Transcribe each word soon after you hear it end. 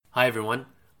Hi everyone,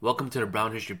 welcome to the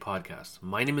Brown History Podcast.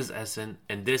 My name is Essen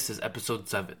and this is episode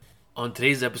 7. On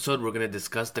today's episode, we're going to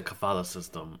discuss the Kafala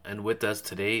system, and with us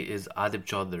today is Adib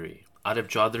Chowdhury. Adib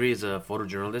Chowdhury is a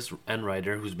photojournalist and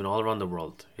writer who's been all around the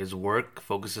world. His work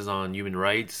focuses on human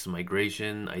rights,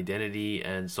 migration, identity,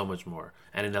 and so much more.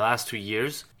 And in the last 2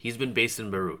 years, he's been based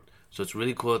in Beirut, so it's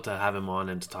really cool to have him on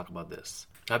and to talk about this.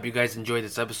 I hope you guys enjoyed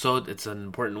this episode. It's an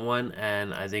important one,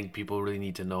 and I think people really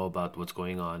need to know about what's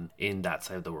going on in that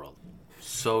side of the world.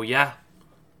 So yeah,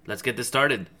 let's get this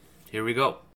started. Here we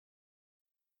go.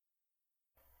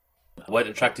 What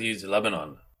attracted you to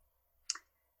Lebanon?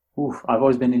 I've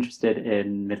always been interested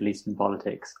in Middle Eastern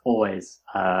politics, always.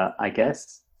 I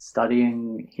guess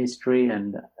studying history,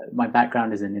 and my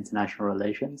background is in international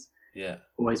relations. Yeah.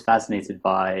 Always fascinated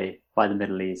by the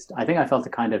Middle East. I think I felt a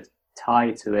kind of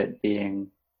tie to it being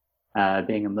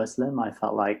a Muslim. I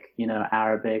felt like,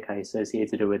 Arabic, I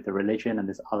associated it with the religion and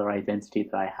this other identity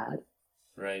that I had.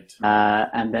 Right.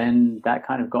 And then that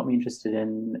kind of got me interested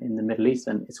in the Middle East,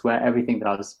 and it's where everything that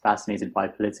I was fascinated by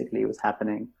politically was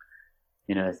happening.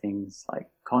 Things like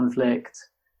conflict,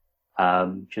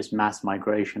 just mass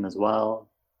migration as well.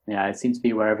 Yeah, it seemed to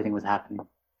be where everything was happening.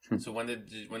 So when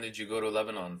did you go to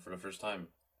Lebanon for the first time?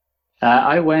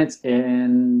 I went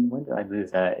when did I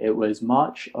move there? It was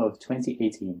March of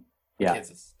 2018. Yeah.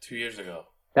 Kids, it's 2 years ago.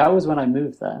 That was when I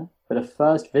moved there. But the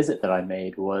first visit that I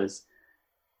made was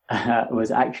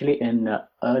actually in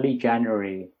early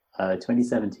January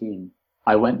 2017.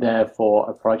 I went there for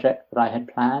a project that I had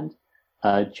planned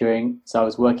so I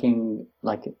was working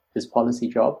like this policy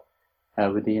job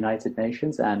with the United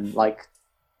Nations, and like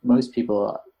most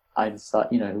people,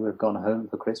 who have gone home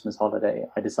for Christmas holiday,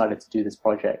 I decided to do this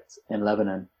project in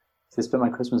Lebanon. So I spent my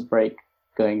Christmas break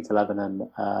going to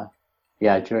Lebanon,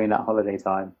 during that holiday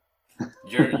time.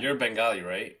 You're Bengali,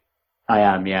 right? I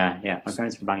am, yeah. My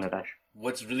parents from Bangladesh.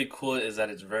 What's really cool is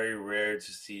that it's very rare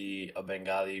to see a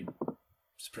Bengali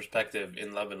perspective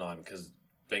in Lebanon, because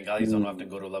Bengalis don't often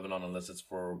go to Lebanon unless it's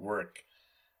for work.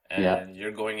 And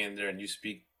you're going in there and you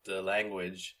speak the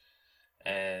language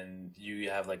and you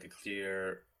have like a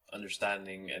clear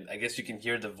understanding, and I guess you can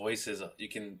hear the voices. You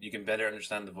can better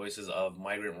understand the voices of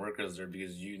migrant workers there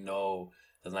because you know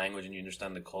the language and you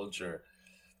understand the culture.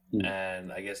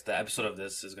 And I guess the episode of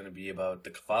this is going to be about the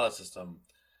Kafala system.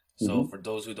 So for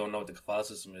those who don't know what the Kafala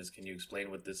system is, can you explain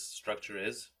what this structure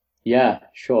is? Yeah,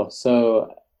 sure.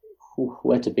 So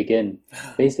where to begin?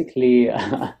 Basically,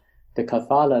 the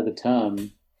Kafala, the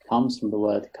term, comes from the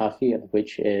word kafir,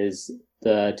 which is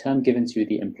the term given to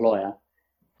the employer.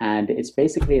 And it's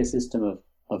basically a system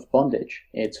of bondage.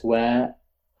 It's where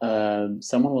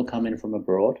someone will come in from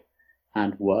abroad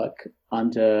and work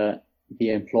under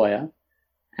the employer,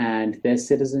 and their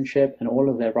citizenship and all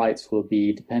of their rights will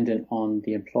be dependent on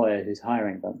the employer who's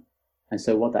hiring them. And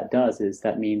so what that does is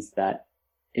that means that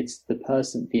it's the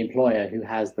employer who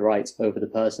has the rights over the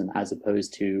person, as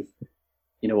opposed to,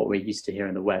 what we're used to here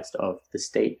in the West of the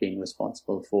state being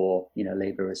responsible for,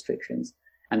 labor restrictions.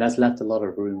 And that's left a lot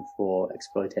of room for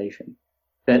exploitation.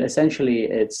 But essentially,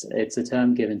 it's a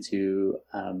term given to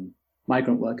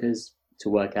migrant workers to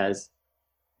work as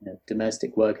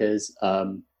domestic workers,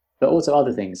 but also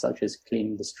other things such as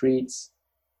cleaning the streets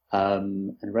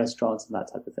and restaurants and that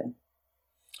type of thing.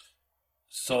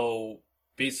 So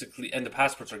basically, and the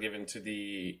passports are given to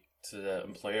the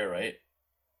employer, right?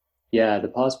 Yeah, the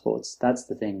passports. That's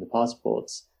the thing. The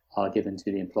passports are given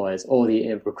to the employers or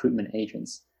the recruitment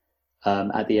agents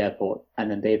at the airport, and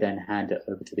then they hand it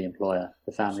over to the employer,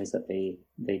 the families that they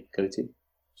go to.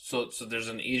 So there's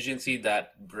an agency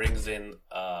that brings in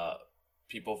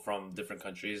people from different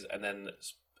countries, and then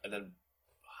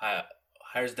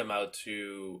hires them out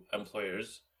to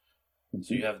employers.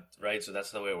 So you have, right? So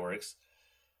that's the way it works.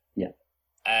 Yeah.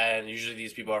 And usually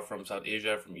these people are from South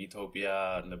Asia, from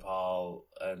Ethiopia, Nepal,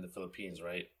 and the Philippines,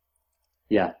 right?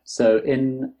 Yeah. So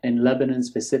in Lebanon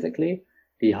specifically,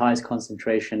 the highest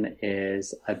concentration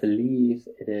is, I believe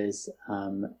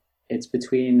it's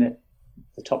between,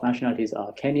 the top nationalities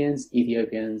are Kenyans,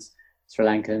 Ethiopians, Sri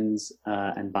Lankans,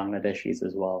 and Bangladeshis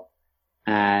as well.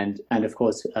 And of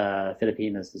course,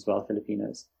 Filipinos as well,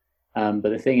 Filipinos. But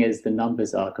the thing is, the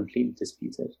numbers are completely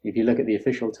disputed. If you look at the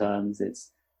official terms,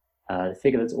 it's the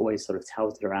figure that's always sort of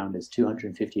touted around is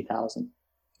 250,000.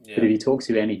 Yeah. But if you talk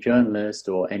to any journalist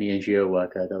or any NGO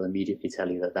worker, they'll immediately tell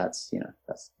you that that's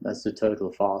a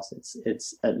total farce.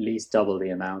 It's at least double the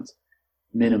amount,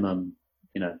 minimum,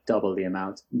 double the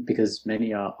amount, because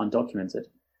many are undocumented,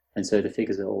 and so the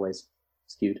figures are always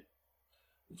skewed.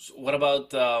 So what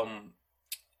about?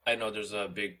 I know there's a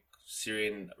big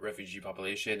Syrian refugee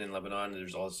population in Lebanon.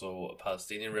 There's also a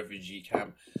Palestinian refugee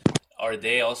camp. are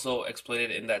they also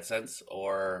exploited in that sense,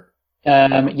 or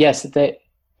Yes,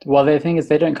 well, the thing is,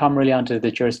 they don't come really under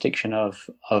the jurisdiction of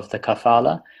the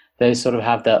kafala. They sort of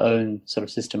have their own sort of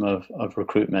system of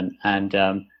recruitment. And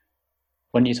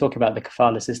when you talk about the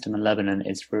kafala system in Lebanon,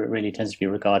 really tends to be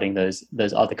regarding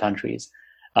those other countries.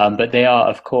 But they are,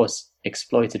 of course,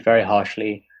 exploited very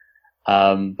harshly.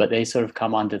 But they sort of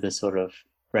come under the sort of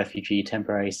refugee,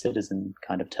 temporary citizen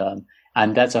kind of term.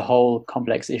 And that's a whole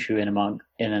complex issue in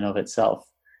and of itself.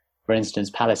 For instance,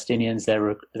 Palestinians,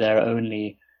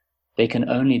 they can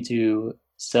only do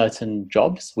certain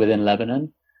jobs within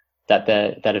Lebanon that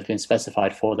have been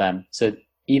specified for them. So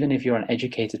even if you're an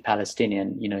educated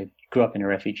Palestinian, you grew up in a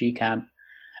refugee camp,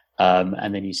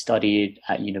 and then you studied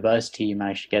at university, you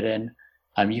managed to get in,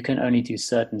 you can only do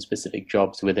certain specific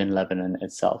jobs within Lebanon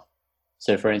itself.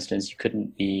 So, for instance, you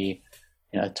couldn't be,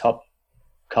 a top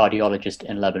cardiologist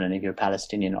in Lebanon if you're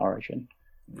Palestinian origin.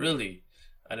 really?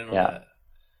 I didn't know Yeah, that.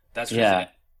 That's crazy. yeah,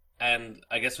 And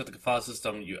I guess with the kafala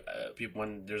system, people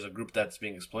when there's a group that's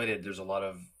being exploited, there's a lot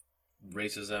of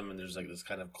racism, and there's like this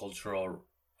kind of cultural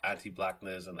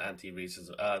anti-blackness and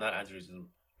anti-racism, not anti-racism,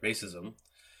 racism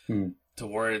hmm.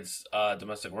 towards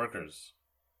domestic workers.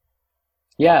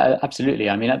 Yeah, absolutely.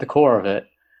 I mean, at the core of it,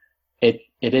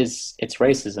 it's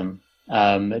racism.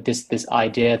 This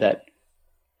idea that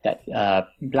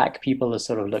black people are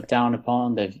sort of looked down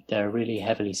upon. They're really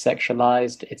heavily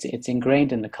sexualized. It's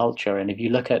ingrained in the culture. And if you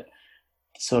look at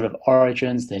sort of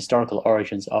the historical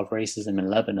origins of racism in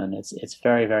Lebanon, it's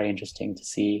very, very interesting to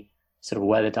see sort of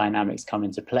where the dynamics come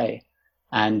into play.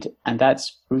 And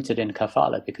that's rooted in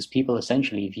kafala, because people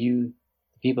essentially view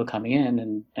people coming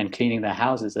in and cleaning their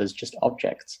houses as just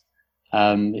objects.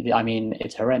 I mean,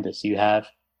 it's horrendous. You have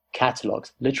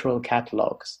catalogs, literal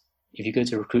catalogs. If you go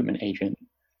to a recruitment agent,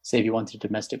 say if you wanted a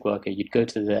domestic worker, you'd go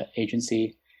to the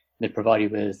agency, they'd provide you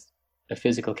with a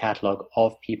physical catalog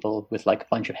of people with like a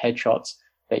bunch of headshots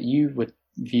that you would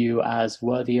view as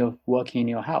worthy of working in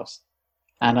your house.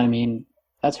 And I mean,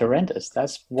 that's horrendous.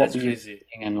 That's what That's we were crazy.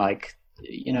 seeing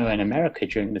in America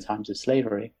during the times of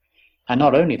slavery. And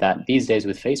not only that, these days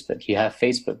with Facebook, you have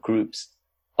Facebook groups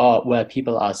where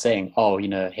people are saying, oh,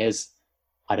 here's,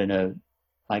 I don't know,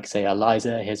 like say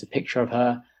Eliza, here's a picture of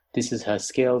her. This is her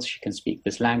skills. She can speak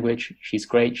this language. She's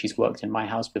great. She's worked in my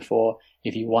house before.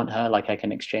 If you want her, like I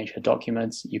can exchange her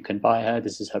documents. You can buy her.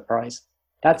 This is her price. It's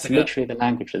That's like a literally the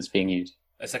language that's being used.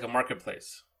 it's like a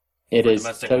marketplace It for is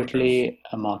domestic workers, totally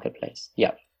a marketplace.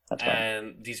 Yeah, that's right.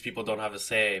 and these people don't have a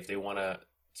say if they want to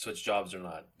switch jobs or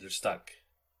not. They're stuck.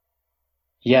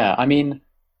 Yeah, I mean,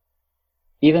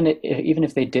 even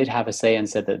if they did have a say and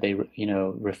said that they,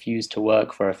 refused to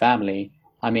work for a family,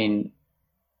 I mean,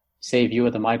 say if you were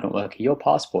the migrant worker, your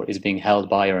passport is being held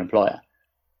by your employer.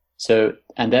 So,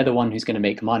 and they're the one who's going to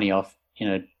make money off,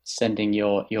 sending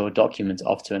your documents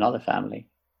off to another family.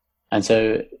 And so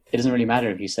it doesn't really matter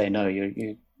if you say no,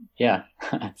 yeah,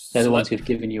 they're the So ones let who've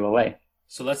given you away.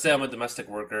 so let's say I'm a domestic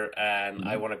worker and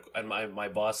I Mhm. want to, and my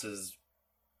boss is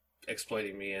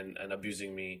exploiting me and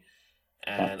abusing me,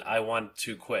 Yeah. and I want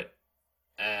to quit.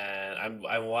 And I'm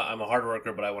a hard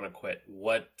worker, but I want to quit.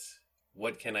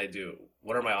 What can I do?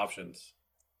 What are my options?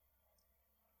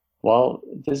 Well,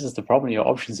 this is the problem. Your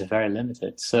options are very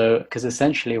limited. So, because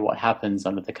essentially what happens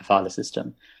under the kafala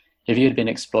system, if you had been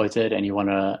exploited and you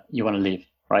wanna leave,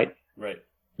 right? Right.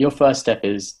 Your first step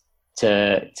is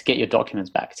to get your documents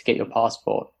back, to get your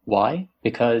passport. Why?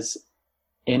 Because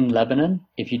in Lebanon,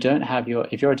 if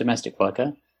you're a domestic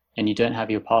worker and you don't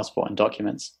have your passport and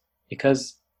documents,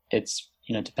 because it's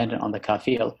dependent on the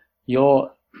kafil,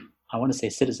 your I want to say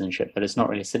citizenship, but it's not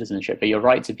really citizenship, but your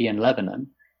right to be in Lebanon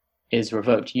is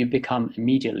revoked. You become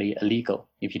immediately illegal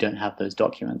if you don't have those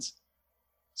documents.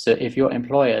 So if your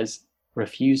employers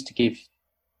refuse to give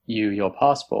you your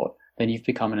passport, then you've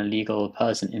become an illegal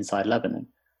person inside Lebanon.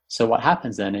 So what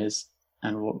happens then is,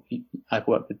 I've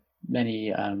worked with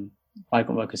many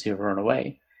migrant workers who have run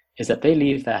away, is that they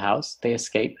leave their house, they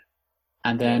escape,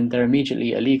 and Yeah. then they're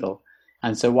immediately illegal.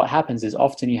 And so what happens is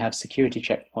often you have security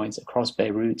checkpoints across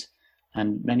Beirut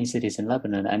and many cities in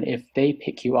Lebanon. And if they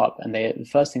pick you up, and the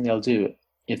first thing they'll do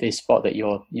if they spot that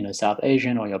you're South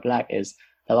Asian or you're black, is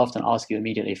they'll often ask you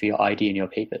immediately for your ID and your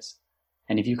papers.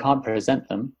 And if you can't present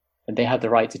them, then they have the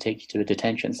right to take you to a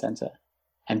detention center.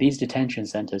 And these detention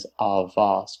centers are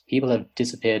vast. People have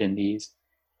disappeared in these.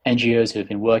 NGOs who have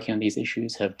been working on these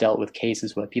issues have dealt with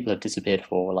cases where people have disappeared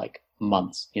for like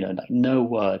months, like no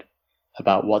word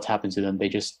about what's happened to them. They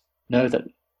just know that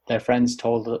their friends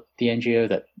told the NGO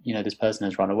that, this person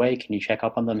has run away. Can you check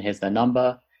up on them? Here's their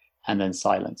number. And then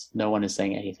silence. No one is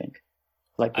saying anything.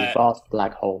 Like this I vast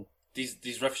black hole.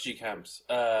 these refugee camps.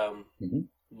 Hmm.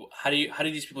 How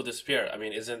do these people disappear? I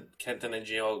mean, can't an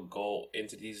NGO go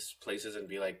into these places and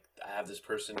be like, I have this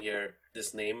person here,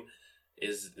 this name,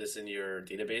 is this in your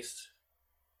database?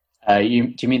 Do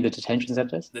you mean the detention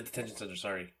centers? The detention center,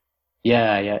 sorry.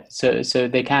 Yeah, yeah. So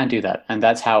they can do that, and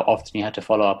that's how often you have to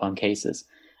follow up on cases.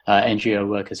 NGO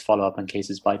workers follow up on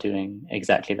cases by doing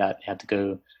exactly that. They have to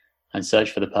go and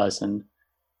search for the person.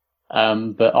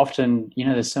 But often,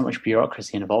 there's so much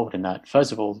bureaucracy involved in that.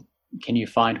 First of all, can you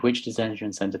find which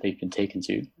detention center they've been taken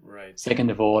to? Right. Second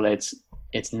of all, it's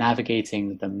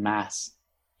navigating the mass,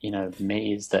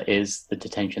 maze that is the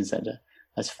detention center.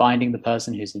 That's finding the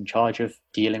person who's in charge of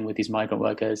dealing with these migrant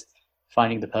workers,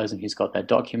 finding the person who's got their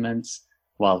documents,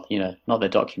 well, not their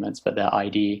documents, but their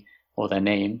ID or their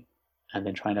name, and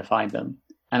then trying to find them.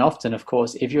 And often, of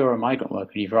course, if you're a migrant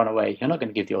worker and you've run away, you're not going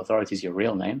to give the authorities your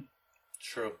real name.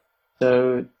 True.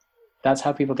 So that's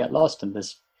how people get lost in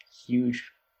this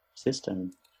huge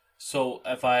system. So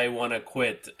if I want to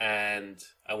quit and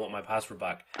I want my passport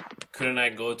back, couldn't I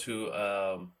go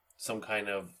to some kind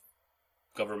of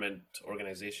government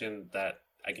organization that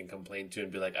I can complain to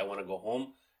and be like, I want to go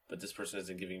home, but this person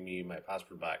isn't giving me my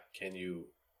passport back. Can you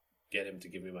get him to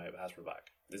give me my passport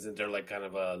back? Isn't there like kind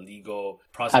of a legal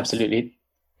process? Absolutely.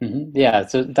 Yeah,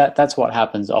 so that's what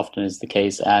happens often is the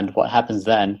case. And what happens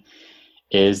then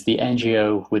is the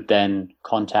NGO would then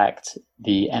contact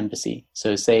the embassy.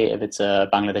 So say if it's a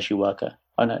Bangladeshi worker,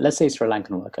 oh no, let's say a Sri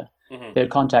Lankan worker, they would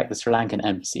contact the Sri Lankan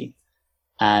embassy.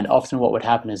 And often what would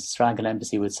happen is the Sri Lankan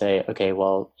embassy would say, okay,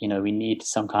 well, we need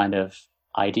some kind of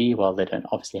ID. Well, they don't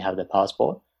obviously have their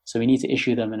passport. So we need to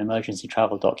issue them an emergency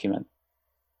travel document.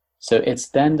 So it's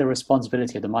then the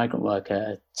responsibility of the migrant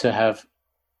worker to have,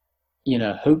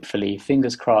 hopefully,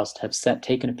 fingers crossed, have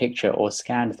taken a picture or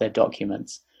scanned their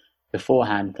documents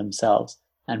beforehand themselves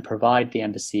and provide the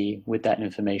embassy with that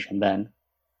information then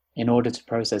in order to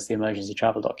process the emergency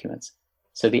travel documents.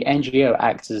 So the NGO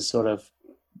acts as a sort of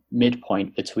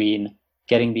midpoint between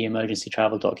getting the emergency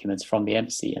travel documents from the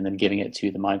embassy and then giving it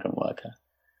to the migrant worker.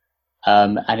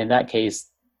 And in that case,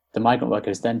 the migrant worker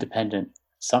is then dependent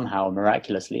somehow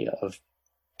miraculously of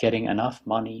getting enough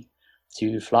money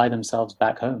to fly themselves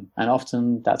back home. And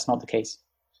often that's not the case.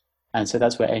 And so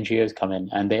that's where NGOs come in.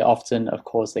 And they often, of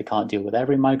course, they can't deal with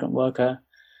every migrant worker,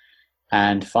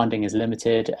 and funding is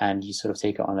limited, and you sort of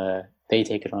take it on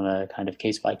a kind of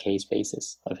case by case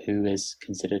basis of who is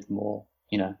considered more,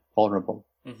 vulnerable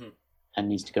and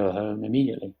needs to go home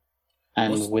immediately.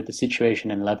 And with the situation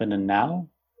in Lebanon now,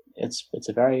 it's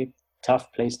a very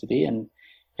tough place to be, and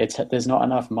there's not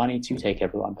enough money to take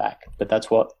everyone back. But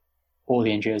that's what all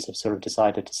the NGOs have sort of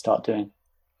decided to start doing.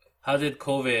 How did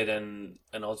COVID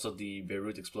and also the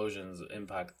Beirut explosions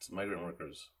impact migrant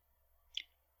workers?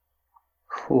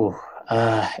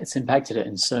 It's impacted it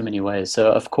in so many ways.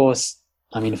 So, of course,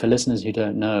 I mean, for listeners who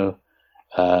don't know,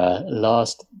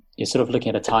 you're sort of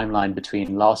looking at a timeline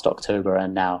between last October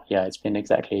and now. Yeah, it's been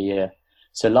exactly a year.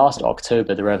 So last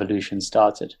October, the revolution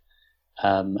started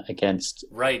against...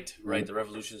 Right. The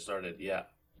revolution started, yeah.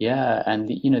 Yeah, and,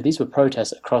 these were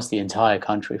protests across the entire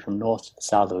country from north to the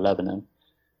south of Lebanon.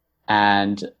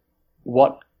 And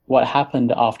what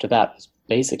happened after that was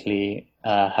basically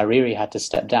Hariri had to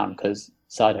step down because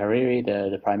Saad Hariri,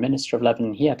 the prime minister of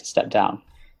Lebanon, he had to step down.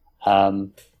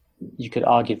 You could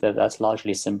argue that that's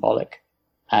largely symbolic.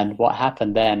 And what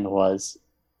happened then was,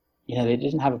 they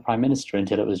didn't have a prime minister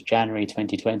until it was January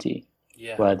 2020,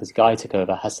 where this guy took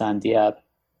over, Hassan Diab.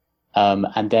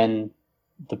 And then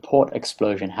the port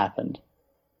explosion happened.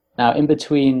 Now, in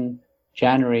between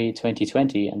January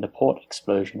 2020 and the port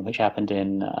explosion, which happened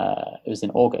in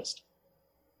August,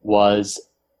 was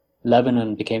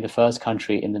Lebanon became the first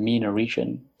country in the MENA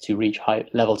region to reach high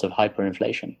levels of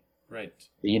hyperinflation. Right.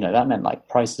 That meant like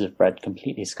prices of bread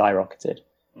completely skyrocketed.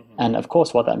 And of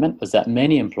course, what that meant was that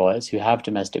many employers who have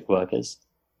domestic workers,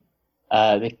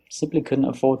 they simply couldn't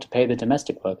afford to pay the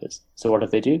domestic workers. So what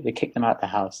do? They kick them out of the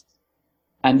house.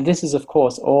 And this is, of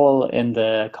course, all in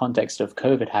the context of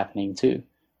COVID happening too.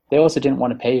 They also didn't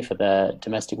want to pay for their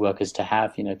domestic workers to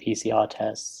have, PCR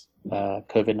tests,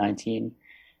 COVID-19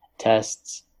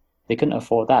 tests. They couldn't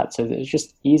afford that. So it was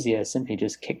just easier, simply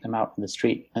just kick them out from the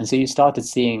street. And so you started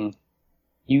seeing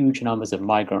huge numbers of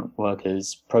migrant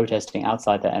workers protesting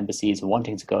outside their embassies,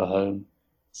 wanting to go home,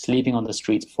 sleeping on the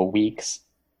streets for weeks.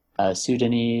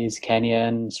 Sudanese,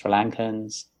 Kenyan, Sri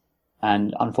Lankans.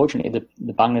 And unfortunately,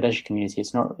 the Bangladeshi community,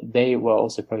 they were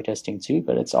also protesting too,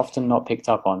 but it's often not picked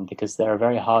up on because they're a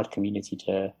very hard community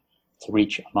to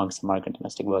reach amongst the migrant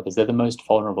domestic workers. They're the most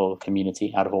vulnerable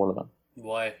community out of all of them.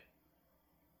 Why?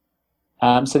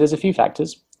 So there's a few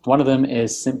factors. One of them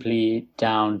is simply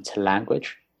down to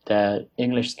language. Their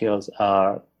English skills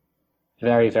are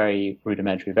very, very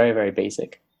rudimentary, very, very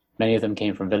basic. Many of them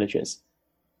came from villages.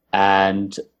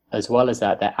 And as well as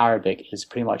that, their Arabic is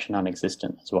pretty much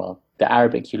non-existent as well. The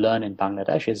Arabic you learn in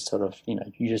Bangladesh is sort of,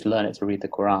 you just learn it to read the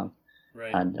Quran.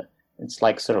 Right. And it's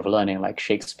like sort of learning like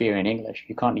Shakespeare in English.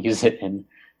 You can't use it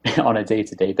on a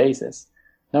day-to-day basis.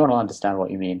 No one will understand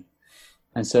what you mean.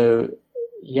 And so,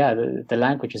 yeah, the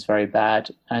language is very bad.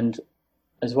 And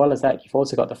as well as that, you've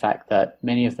also got the fact that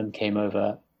many of them came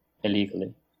over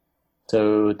illegally.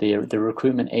 So the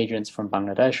recruitment agents from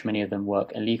Bangladesh, many of them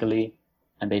work illegally,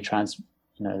 and they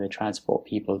transport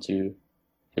people to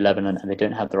Lebanon, and they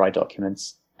don't have the right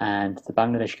documents. And the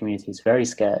Bangladesh community is very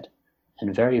scared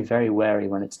and very, very wary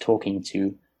when it's talking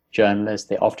to journalists.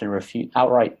 They often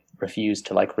outright refuse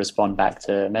to like respond back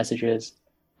to messages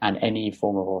and any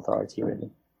form of authority,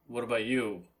 really. What about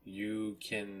you? You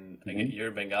can,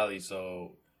 you're Bengali,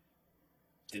 so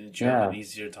didn't you Yeah. have an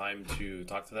easier time to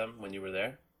talk to them when you were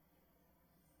there?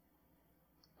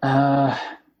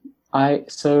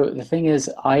 So the thing is,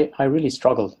 I really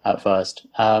struggled at first.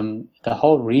 The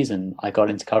whole reason I got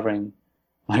into covering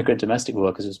migrant domestic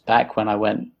workers was back when I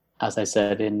went, as I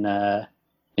said, in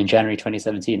January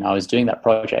 2017. I was doing that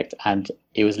project, and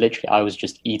it was literally, I was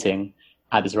just eating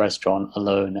at this restaurant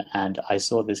alone, and I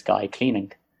saw this guy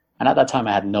cleaning. And at that time,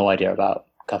 I had no idea about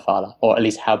Kafala, or at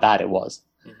least how bad it was.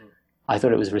 Mm-hmm. I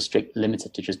thought it was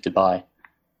limited to just Dubai.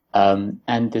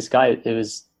 And this guy, it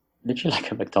was literally like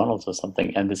a McDonald's or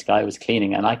something, and this guy was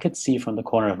cleaning, and I could see from the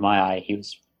corner of my eye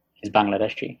he's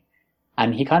Bangladeshi.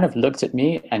 And he kind of looked at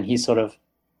me, and he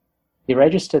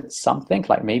registered something,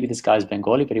 like maybe this guy's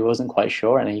Bengali, but he wasn't quite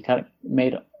sure, and he kind of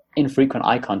made infrequent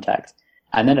eye contact.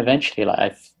 And then eventually, like,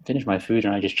 I finished my food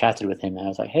and I just chatted with him, and I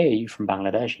was like, "Hey, are you from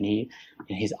Bangladesh?" And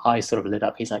his eyes sort of lit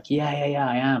up. He's like, yeah,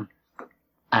 I am.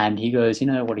 And he goes,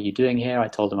 "What are you doing here?" I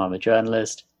told him I'm a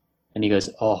journalist. And he goes,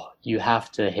 "Oh, you have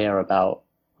to hear about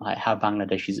like how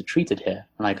Bangladeshis are treated here."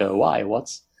 And I go, "Why?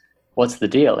 What's the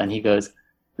deal?" And he goes,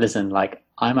 "Listen, like,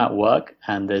 I'm at work,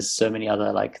 and there's so many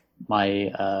other, like,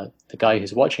 the guy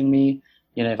who's watching me,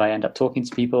 if I end up talking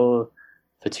to people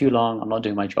for too long, I'm not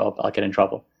doing my job, I'll get in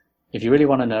trouble. If you really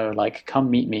want to know, like, come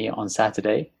meet me on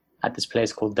Saturday at this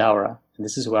place called Dowra." And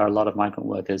this is where a lot of migrant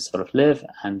workers sort of live,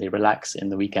 and they relax in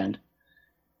the weekend.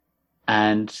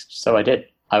 And so I did.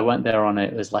 I went there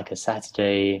it was like a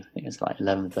Saturday, I think it was like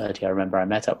 11:30. I remember I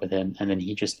met up with him, and then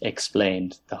he just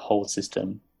explained the whole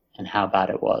system and how bad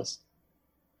it was.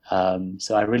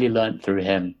 So I really learned through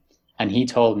him. And he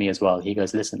told me as well, he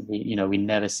goes, "Listen, we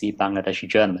never see Bangladeshi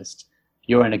journalists.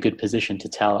 You're in a good position to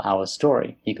tell our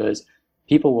story." He goes,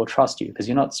 "People will trust you because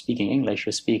you're not speaking English,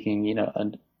 you're speaking,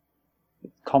 a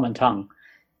common tongue."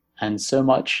 And so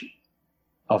much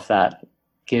of that,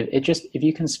 if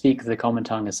you can speak the common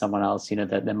tongue as someone else,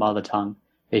 their mother tongue,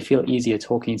 they feel easier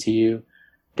talking to you.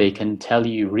 They can tell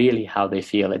you really how they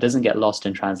feel. It doesn't get lost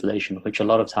in translation, which a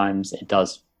lot of times it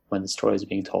does when the stories are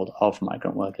being told of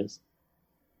migrant workers.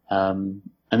 And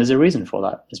there's a reason for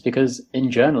that. It's because in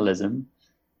journalism,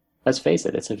 let's face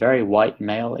it, it's a very white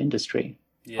male industry.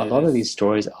 Yeah, a lot of these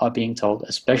stories are being told,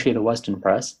 especially the Western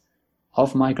press,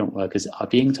 of migrant workers are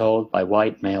being told by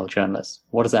white male journalists.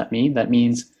 What does that mean? That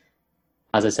means,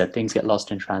 as I said, things get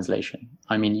lost in translation.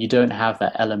 I mean, you don't have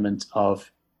that element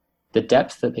of the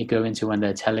depth that they go into when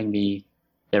they're telling me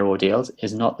their ordeals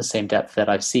is not the same depth that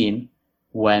I've seen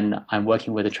when I'm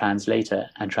working with a translator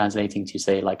and translating to,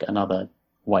 say, like another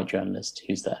white journalist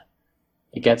who's there.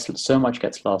 So much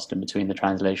gets lost in between the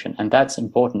translation, and that's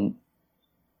important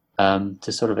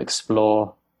to sort of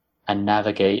explore and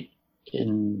navigate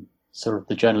in sort of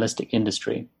the journalistic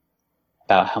industry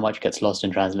about how much gets lost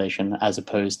in translation as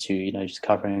opposed to just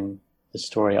covering the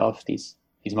story of these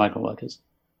migrant workers.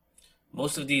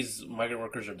 Most of these migrant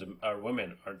workers are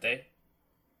women, aren't they?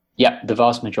 Yeah, the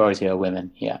vast majority are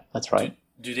women. Yeah, that's right.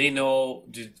 Do they know,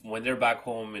 when they're back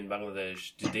home in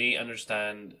Bangladesh, do they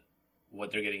understand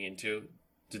what they're getting into?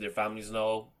 Do their families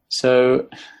know? So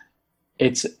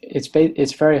it's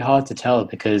very hard to tell,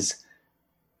 because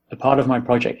a part of my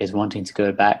project is wanting to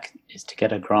go back, is to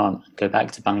get a grant, go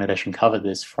back to Bangladesh and cover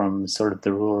this from sort of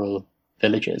the rural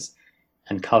villages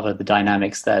and cover the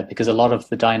dynamics there, because a lot of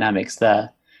the dynamics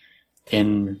there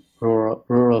in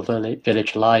rural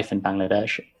village life in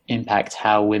Bangladesh impact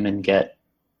how women get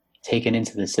taken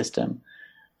into the system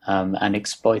and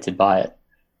exploited by it.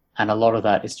 And a lot of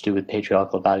that is to do with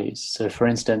patriarchal values. So, for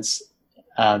instance,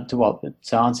 to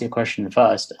answer your question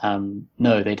first,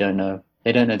 no, they don't know.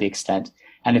 They don't know the extent.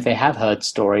 And if they have heard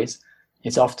stories,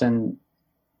 it's often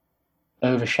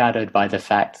overshadowed by the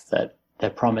fact that they're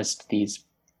promised these,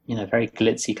 very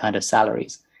glitzy kind of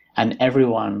salaries. And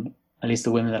everyone, at least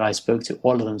the women that I spoke to,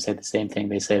 all of them say the same thing.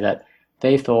 They say that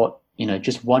they thought,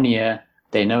 just 1 year.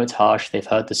 They know it's harsh. They've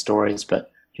heard the stories,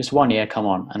 but just 1 year, come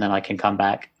on. And then I can come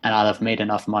back and I'll have made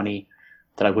enough money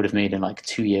that I would have made in like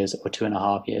 2 years or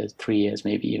 2.5 years, 3 years,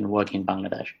 maybe even working in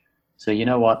Bangladesh. So you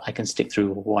know what? I can stick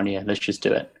through 1 year. Let's just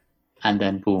do it. And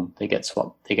then boom, they get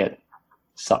swapped. They get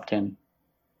sucked in.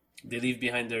 They leave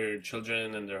behind their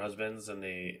children and their husbands, and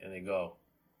they go.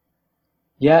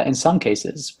 Yeah, in some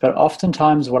cases, but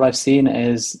oftentimes what I've seen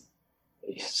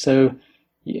so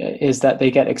is that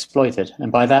they get exploited,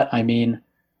 and by that I mean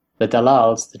the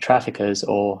dalals, the traffickers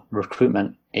or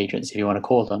recruitment agents, if you want to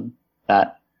call them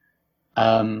that.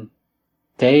 Um,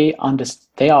 they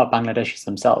are Bangladeshis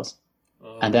themselves,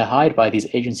 and they're hired by these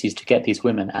agencies to get these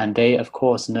women, and they of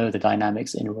course know the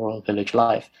dynamics in rural village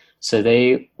life, so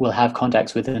they will have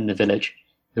contacts within the village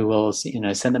who will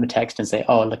send them a text and say,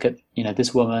 oh, look at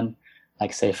this woman,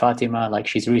 like say Fatima, like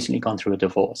she's recently gone through a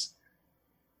divorce.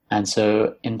 And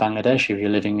so in Bangladesh, if you're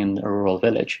living in a rural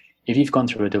village, if you've gone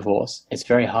through a divorce, it's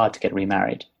very hard to get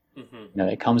remarried.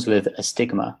 It comes with a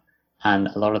stigma, and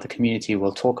a lot of the community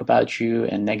will talk about you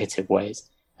in negative ways.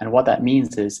 And what that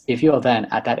means is if you're then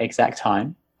at that exact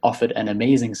time offered an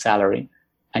amazing salary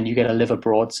and you get to live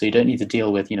abroad, so you don't need to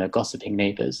deal with, gossiping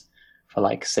neighbors for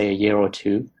like, say, a year or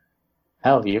two,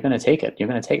 hell, you're going to take it. You're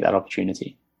going to take that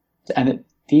opportunity. And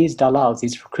these dalals,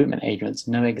 these recruitment agents,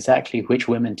 know exactly which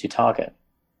women to target.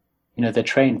 They're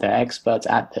trained, they're experts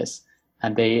at this,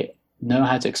 and they know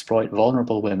how to exploit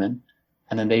vulnerable women.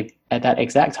 And then at that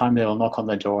exact time, they will knock on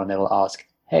the door and they will ask,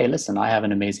 hey, listen, I have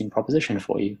an amazing proposition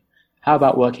for you. How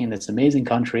about working in this amazing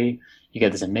country? You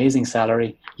get this amazing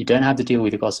salary. You don't have to deal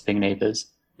with the gossiping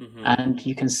neighbors. And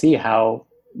you can see how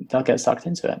they'll get sucked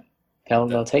into it.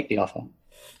 They'll take the offer.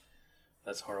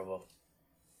 That's horrible.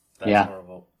 That's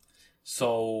horrible.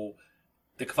 So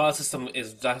the kafala system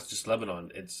is not just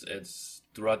Lebanon. It's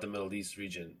throughout the Middle East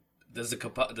region. Does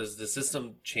the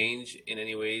system change in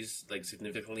any ways, like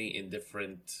significantly in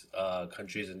different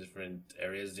countries and different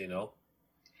areas? Do you know?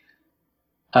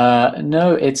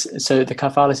 No, so the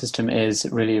kafala system is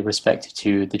really respected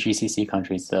to the GCC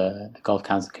countries, the Gulf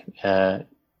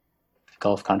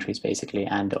countries basically,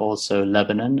 and also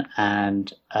Lebanon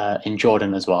and in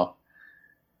Jordan as well.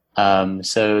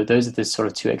 So those are the sort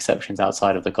of two exceptions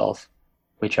outside of the Gulf,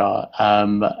 which are,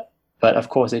 but of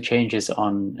course it changes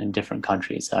in different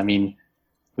countries. I mean,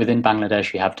 within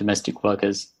Bangladesh, you have domestic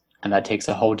workers, and that takes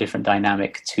a whole different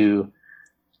dynamic to,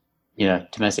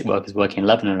 domestic workers working in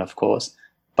Lebanon, of course.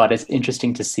 But it's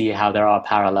interesting to see how there are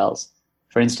parallels.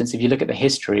 For instance, if you look at the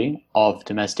history of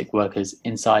domestic workers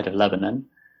inside of Lebanon,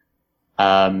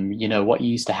 what you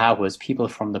used to have was people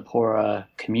from the poorer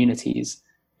communities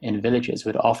in villages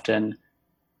would often,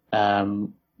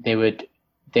 they would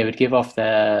give off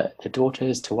their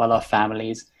daughters to well-off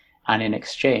families, and in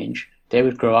exchange, they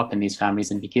would grow up in these families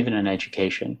and be given an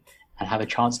education and have a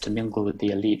chance to mingle with the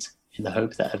elite in the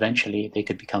hope that eventually they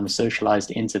could become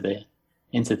socialized into the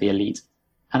elite.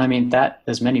 And I mean that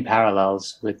there's many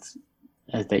parallels with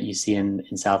that you see in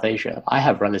South Asia. I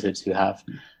have relatives who have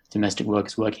domestic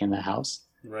workers working in their house.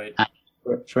 Right. And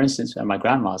for instance, at my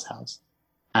grandma's house,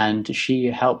 and she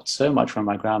helped so much when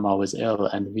my grandma was ill,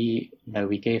 and we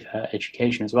gave her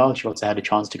education as well. She also had a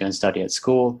chance to go and study at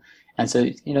school. And so,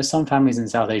 some families in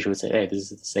South Asia would say, hey,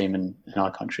 this is the same in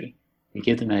our country. We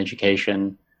give them an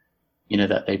education,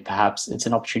 that it's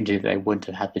an opportunity that they wouldn't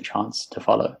have had the chance to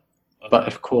follow. Okay. But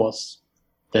of course,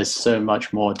 there's so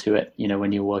much more to it,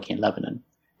 when you're working in Lebanon.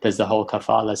 There's the whole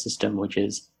kafala system, which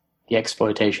is the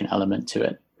exploitation element to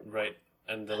it. Right.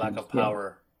 And the lack of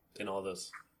power in all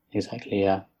this. Exactly,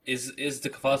 yeah. Is the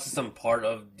kafala system part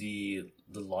of the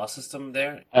law system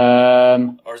there?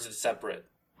 Or is it separate?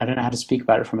 I don't know how to speak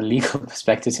about it from a legal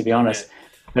perspective, to be honest. Okay.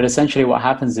 But essentially what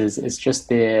happens is it's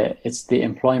the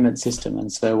employment system.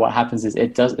 And so what happens is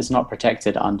it's not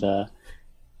protected under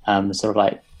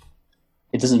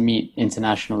it doesn't meet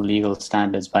international legal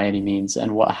standards by any means.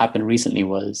 And what happened recently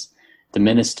was the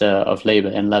Minister of Labor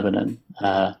in Lebanon,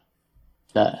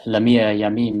 Lamia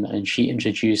Yamim, and she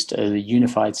introduced a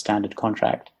unified standard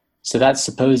contract. So that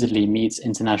supposedly meets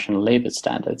international labor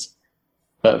standards.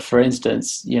 But for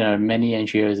instance, many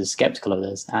NGOs are skeptical of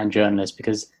this, and journalists,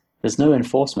 because there's no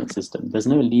enforcement system. There's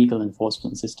no legal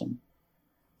enforcement system.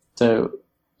 So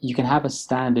you can have a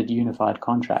standard unified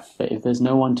contract, but if there's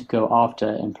no one to go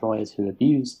after employers who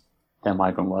abuse their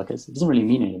migrant workers, it doesn't really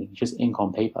mean anything. It's just ink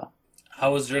on paper.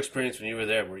 How was your experience when you were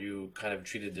there? Were you kind of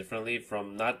treated differently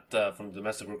from not from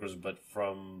domestic workers, but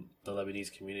from the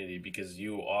Lebanese community? Because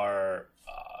you are,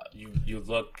 you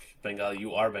look Bengali,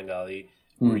 you are Bengali.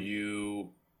 Did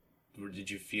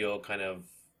you feel kind of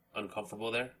uncomfortable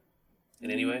there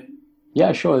in any way?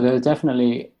 Yeah, sure. There are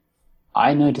definitely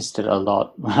I noticed it a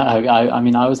lot. I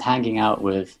mean, I was hanging out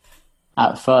with,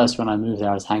 at first when I moved there,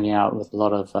 I was hanging out with a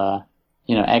lot of,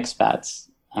 expats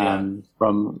Yeah.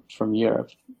 from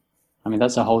Europe. I mean,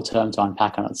 that's a whole term to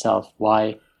unpack on itself.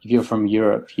 Why, if you're from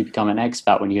Europe, you become an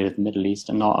expat when you go to the Middle East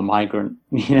and not a migrant.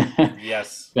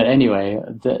 Yes. But anyway,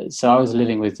 so I was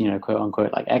living with, quote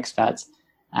unquote, like expats,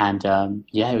 and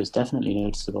yeah, it was definitely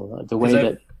noticeable. The Because way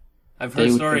that I've they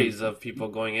heard would go, stories of people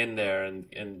going in there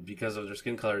and because of their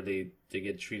skin color they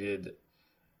get treated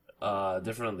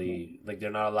differently. Like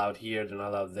they're not allowed here, they're not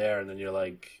allowed there, and then you're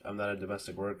like, I'm not a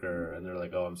domestic worker, and they're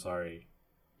like, oh, I'm sorry.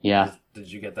 yeah,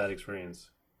 Did you get that experience?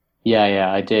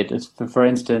 yeah, I did. For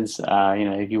instance,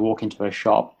 if you walk into a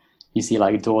shop, you see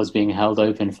like doors being held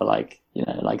open for like,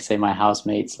 like say my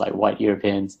housemates, like white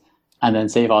Europeans. And then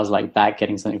say if I was like back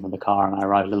getting something from the car and I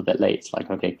arrived a little bit late, it's like,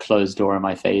 okay, closed door in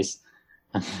my face.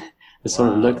 And the sort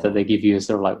of look that Wow. they give you is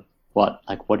sort of like, what?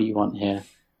 Like, what do you want here?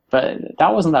 But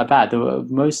that wasn't that bad. The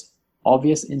most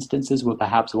obvious instances were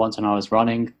perhaps once when I was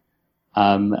running,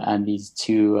 and these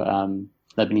two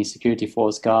Lebanese security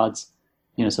force guards,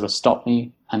 sort of stopped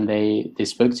me, and they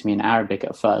spoke to me in Arabic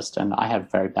at first, and I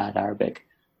have very bad Arabic,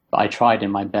 but I tried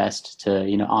in my best to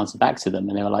answer back to them,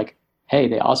 and they were like, "Hey,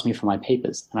 they asked me for my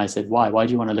papers," and I said, "Why? Why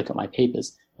do you want to look at my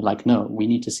papers?" They're like, "No, we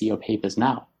need to see your papers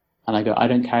now," and I go, "I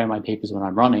don't carry my papers when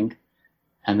I'm running,"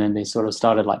 and then they sort of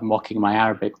started like mocking my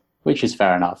Arabic, which is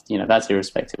fair enough. That's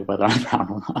irrespective of whether I'm brown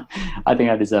or not. I think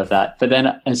I deserve that. But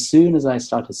then as soon as I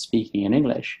started speaking in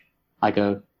English, I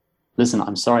go, listen,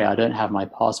 I'm sorry, I don't have my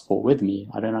passport with me.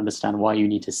 I don't understand why you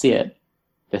need to see it.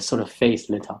 Their sort of face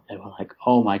lit up. They were like,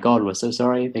 oh my God, we're so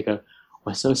sorry. They go,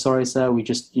 we're so sorry, sir. We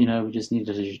just needed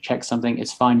to check something.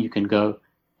 It's fine. You can go.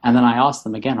 And then I asked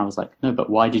them again. I was like, no, but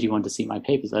why did you want to see my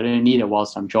papers? I don't need it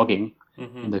whilst I'm jogging in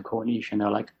Hmm. the Corniche. And they're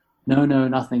like, no, no,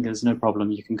 nothing. There's no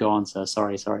problem. You can go on, sir.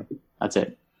 Sorry, sorry. That's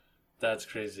it. That's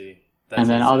crazy. And That's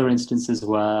then other insane. instances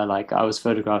where, like, I was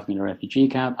photographing in a refugee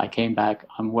camp. I came back.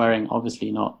 I'm wearing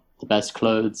obviously not the best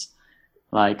clothes.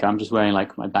 Like, I'm just wearing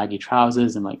like my baggy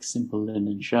trousers and like simple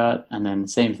linen shirt. And then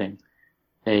same thing.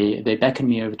 They beckon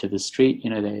me over to the street.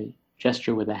 They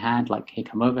gesture with a hand, like, "Hey,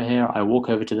 come over here." I walk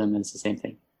over to them, and it's the same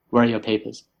thing. "Where are your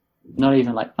papers?" Not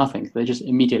even like nothing. They just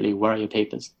immediately, "Where are your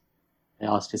papers?" They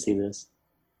ask to see this.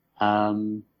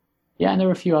 Um, yeah, and there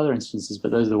were a few other instances,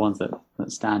 but those are the ones that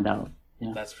stand out.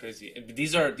 Yeah. That's crazy.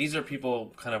 These are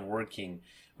people kind of working.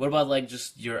 What about like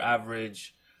just your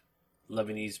average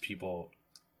Lebanese people?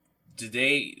 Do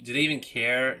they even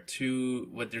care to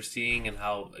what they're seeing and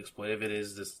how exploitive it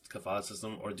is, this kafala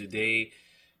system, or do they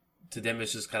to them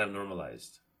it's just kind of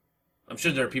normalized? I'm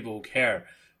sure there are people who care,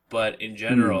 but in Hmm.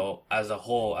 general, as a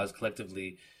whole, as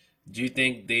collectively, do you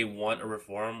think they want a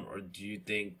reform, or do you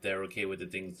think they're okay with the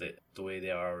things that the way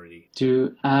they are already?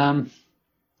 Do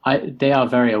they are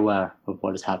very aware of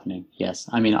what is happening. Yes,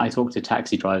 I mean I talk to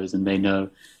taxi drivers and they know,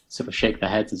 sort of shake their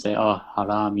heads and say, "Oh,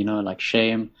 haram," like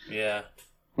shame. Yeah.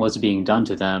 What's being done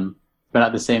to them. But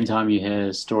at the same time, you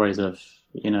hear stories of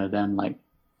them like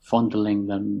fondling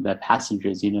their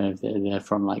passengers. If they're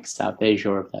from like South Asia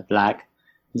or if they're black.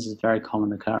 This is a very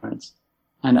common occurrence.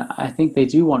 And I think they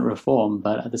do want reform,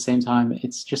 but at the same time,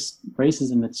 it's just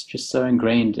racism. It's just so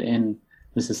ingrained in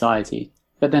the society.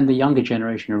 But then the younger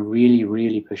generation are really,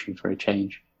 really pushing for a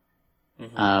change.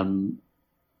 Hmm. Um,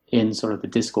 in sort of the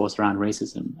discourse around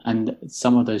racism. And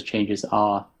some of those changes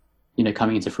are,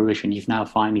 coming into fruition. You've now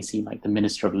finally seen like the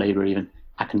Minister of Labour even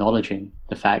acknowledging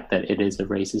the fact that it is a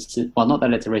racist, well, not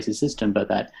that it's a racist system, but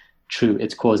that true,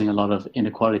 it's causing a lot of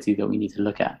inequality that we need to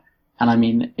look at. And I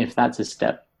mean, if that's a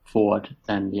step forward,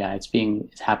 then yeah,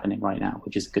 it's happening right now,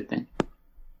 which is a good thing.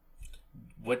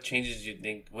 What changes do you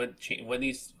think? What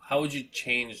needs? How would you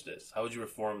change this? How would you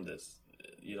reform this?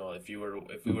 If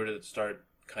we were to start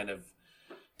kind of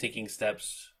taking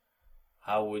steps,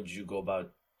 how would you go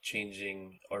about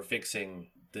changing or fixing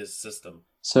this system?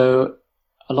 So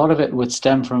a lot of it would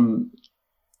stem from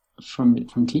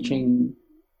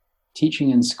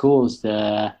teaching in schools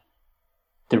the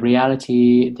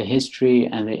reality, the history,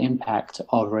 and the impact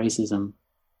of racism,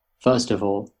 first of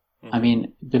all. I Hmm.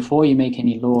 mean, before you make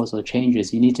any laws or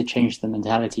changes, you need to change the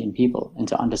mentality in people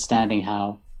into understanding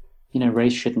how,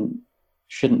 race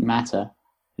shouldn't matter.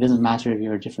 It doesn't matter if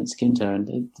you're a different skin tone,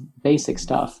 the basic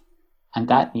stuff. And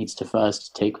that needs to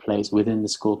first take place within the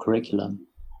school curriculum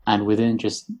and within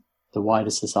just the wider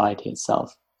society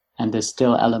itself. And there's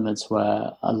still elements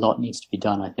where a lot needs to be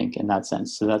done, I think, in that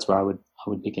sense. So that's where I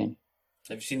would begin.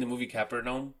 Have you seen the movie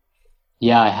Capernaum?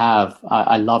 Yeah, I have.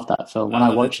 I love that film. When I I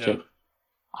loved it watched too. it,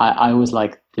 I was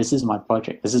like, this is my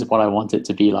project. This is what I want it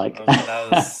to be like.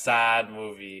 That was a sad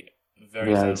movie,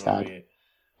 very Very sad sad. movie.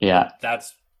 Yeah. But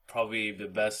that's probably the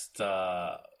best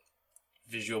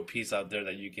visual piece out there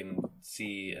that you can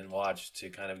see and watch to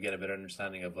kind of get a better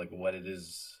understanding of like what it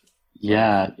is like.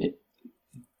 Yeah,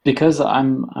 because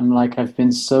I'm like I've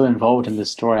been so involved in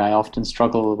this story, I often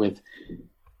struggle with,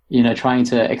 trying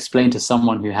to explain to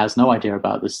someone who has no idea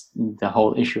about the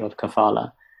whole issue of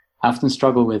kafala. I often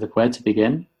struggle with where to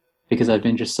begin because I've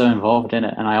been just so involved in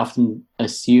it, and I often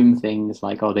assume things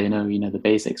like, oh, they know, the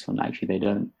basics, when actually they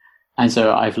don't. And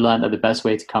so I've learned that the best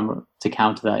way to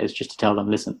counter that is just to tell them,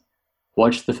 listen,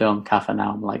 watch the film Kafa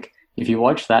now. I'm like, if you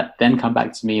watch that, then come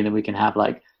back to me, and then we can have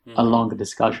like a longer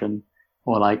discussion,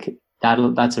 or like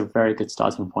that's a very good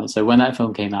starting point. So when that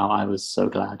film came out, I was so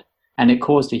glad. And it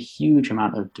caused a huge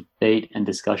amount of debate and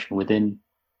discussion within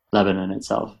Lebanon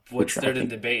itself. What's there to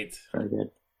debate? Very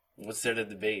good. What's there to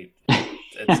debate?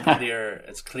 It's clear.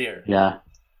 It's clear. Yeah.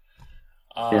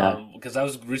 Because I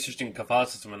was researching kafala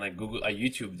system and I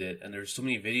YouTubed it, and there's so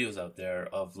many videos out there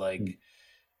of like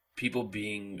people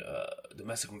being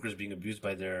domestic workers being abused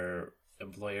by their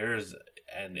employers,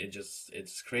 and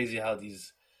it's crazy how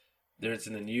it's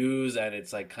in the news, and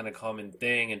it's like kind of common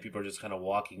thing, and people are just kind of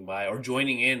walking by or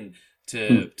joining in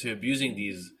to abusing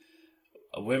these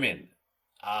women.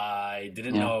 I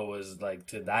didn't know it was like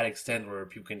to that extent where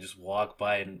people can just walk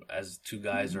by and as two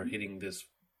guys are hitting this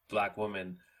black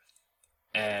woman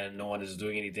and no one is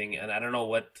doing anything. And I don't know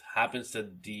what happens to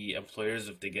the employers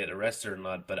if they get arrested or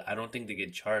not, but I don't think they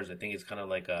get charged. I think it's kind of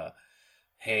like a,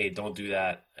 hey, don't do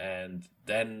that. And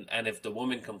if the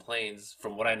woman complains,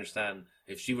 from what I understand,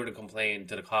 if she were to complain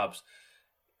to the cops,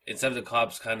 instead of the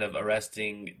cops kind of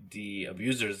arresting the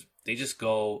abusers, they just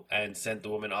go and send the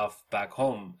woman off back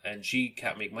home, and she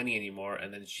can't make money anymore,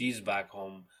 and then she's back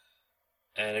home,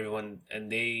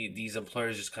 and these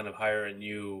employers just kind of hire a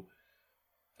new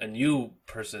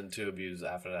person to abuse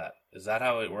after that. Is that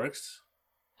how it works?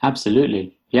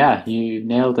 Absolutely. Yeah, you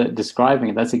nailed it describing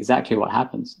it. That's exactly what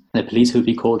happens. The police would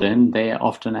be called in, they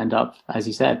often end up, as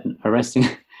you said,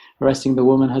 arresting the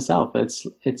woman herself.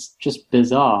 It's just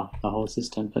bizarre, the whole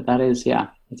system. But that's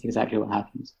exactly what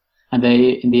happens. And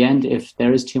in the end, if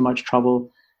there is too much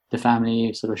trouble, the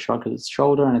family sort of shrugs its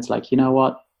shoulder and it's like, you know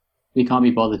what? We can't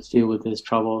be bothered to deal with this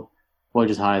trouble. We'll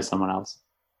just hire someone else.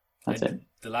 That's it.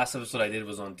 The last episode I did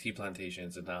was on tea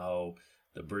plantations and how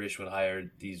the British would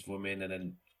hire these women and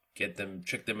then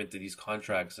trick them into these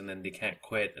contracts, and then they can't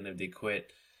quit. And if they quit,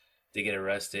 they get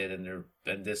arrested,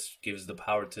 and this gives the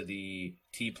power to the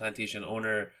tea plantation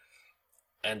owner,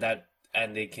 and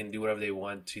they can do whatever they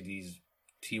want to these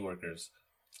tea workers.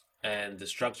 And the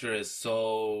structure is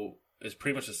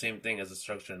pretty much the same thing as the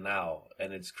structure now.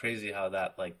 And it's crazy how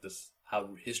how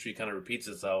history kind of repeats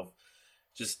itself,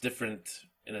 just different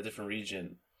in a different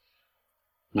region.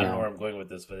 Yeah. I don't know where I'm going with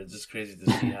this, but it's just crazy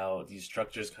to see how these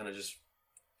structures kind of just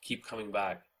keep coming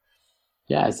back.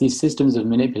 Yeah, it's these systems of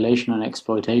manipulation and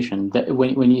exploitation that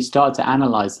when you start to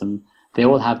analyze them, they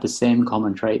all have the same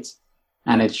common traits.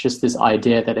 And it's just this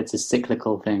idea that it's a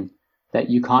cyclical thing, that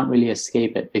you can't really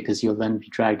escape it because you'll then be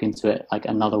dragged into it like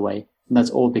another way. And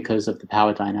that's all because of the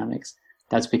power dynamics.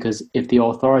 That's because if the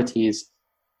authorities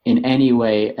in any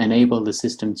way enable the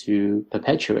system to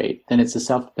perpetuate, then it's a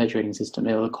self-perpetuating system.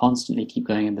 It will constantly keep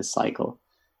going in this cycle.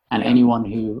 And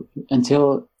anyone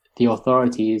until the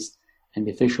authorities and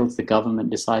the officials, the government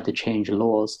decide to change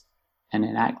laws and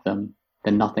enact them,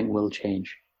 then nothing will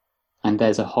change. And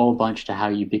there's a whole bunch to how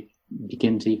you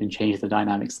begin to even change the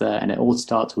dynamics there. And it all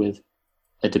starts with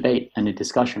a debate and a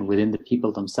discussion within the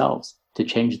people themselves to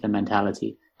change the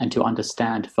mentality and to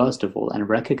understand, first of all, and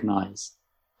recognize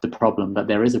the problem, that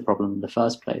there is a problem in the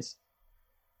first place.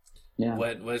 Yeah.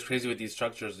 What is crazy with these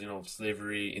structures,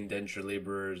 slavery, indentured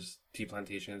laborers, tea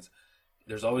plantations,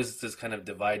 there's always this kind of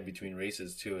divide between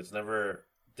races too. It's never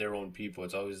their own people.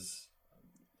 It's always,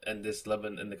 and this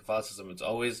Lebanon in the kafala system, it's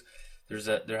always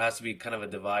there has to be kind of a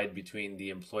divide between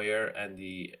the employer and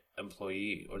the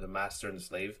employee, or the master and the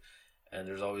slave. And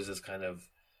there's always this kind of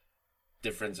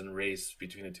difference in race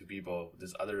between the two people,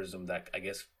 this otherism that I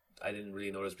guess I didn't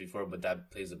really notice before, but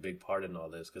that plays a big part in all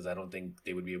this, because I don't think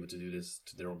they would be able to do this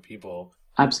to their own people.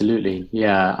 Absolutely,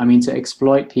 yeah. I mean, to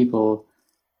exploit people,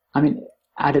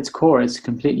 at its core, it's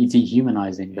completely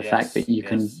dehumanizing. The fact that you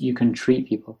can treat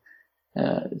people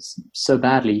so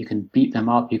badly, you can beat them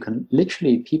up, you can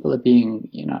people are being,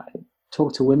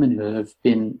 talk to women who have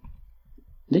been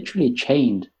literally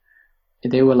chained.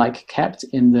 They were like kept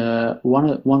in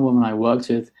one woman I worked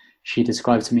with, she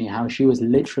described to me how she was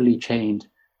literally chained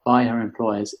by her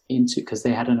employers because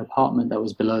they had an apartment that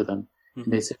was below them. Mm-hmm.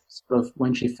 They said,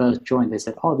 when she first joined, they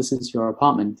said, "Oh, this is your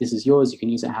apartment. This is yours. You can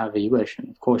use it however you wish." And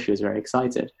of course, she was very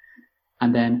excited.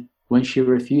 And then when she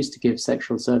refused to give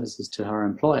sexual services to her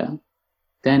employer,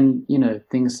 then,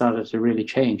 things started to really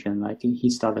change, and like he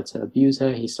started to abuse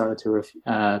her. He started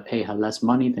to pay her less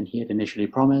money than he had initially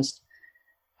promised.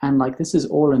 And like this is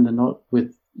all in the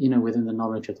within the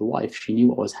knowledge of the wife. She knew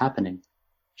what was happening.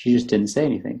 She just didn't say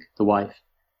anything, the wife.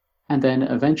 And then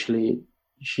eventually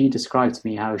she described to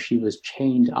me how she was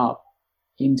chained up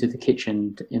into the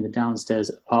kitchen in the downstairs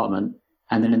apartment.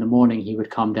 And then in the morning he would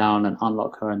come down and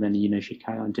unlock her, and then, she'd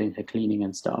carry on doing her cleaning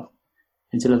and stuff.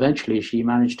 Until eventually she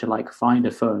managed to like find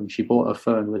a phone. She bought a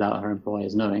phone without her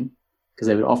employers knowing, because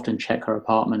they would often check her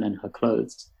apartment and her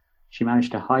clothes. She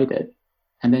managed to hide it.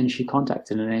 And then she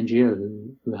contacted an NGO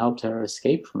who helped her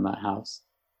escape from that house.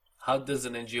 How does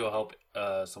an NGO help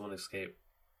someone escape?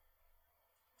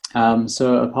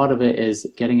 So a part of it is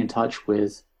getting in touch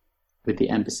with the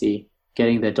embassy,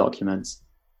 getting their documents.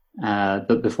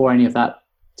 But before any of that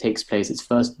takes place,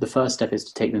 the first step is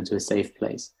to take them to a safe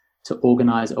place, to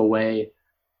organize a way.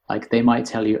 Like they might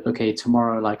tell you, okay,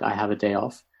 tomorrow, like I have a day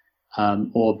off,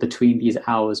 or between these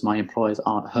hours, my employers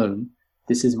aren't home.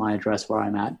 This is my address where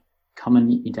I'm at. Come and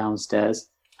meet me downstairs,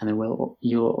 and then the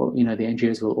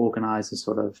NGOs will organize a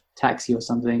sort of taxi or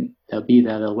something. They'll be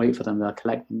there. They'll wait for them. They'll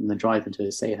collect them and then drive them to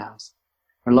a safe house.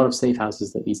 There are a lot of safe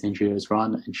houses that these NGOs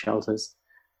run, and shelters,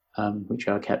 which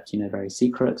are kept, very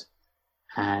secret.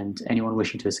 And anyone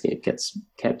wishing to escape gets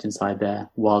kept inside there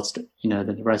whilst,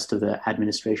 the rest of the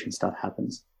administration stuff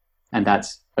happens. And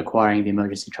that's acquiring the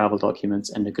emergency travel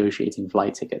documents and negotiating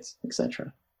flight tickets,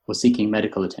 etc. Or seeking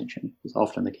medical attention is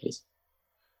often the case.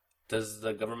 Does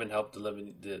the government help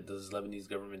does Lebanese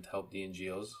government help the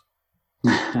NGOs?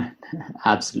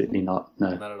 Absolutely not.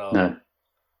 No. Not at all. No.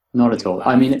 Not at all.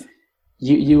 I mean,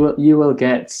 you will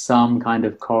get some kind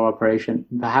of cooperation.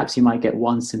 Perhaps you might get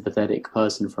one sympathetic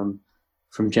person from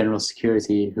general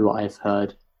security who I've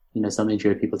heard, some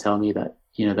NGO people tell me that,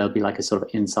 they'll be like a sort of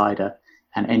insider,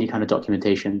 and any kind of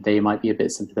documentation, they might be a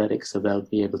bit sympathetic, so they'll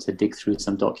be able to dig through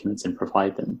some documents and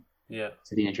provide them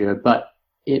to the NGO. But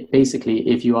it basically,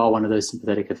 if you are one of those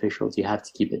sympathetic officials, you have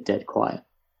to keep it dead quiet.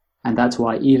 And that's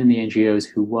why even the NGOs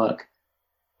who work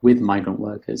with migrant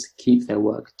workers keep their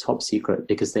work top secret,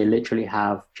 because they literally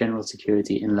have general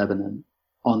security in Lebanon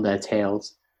on their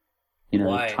tails.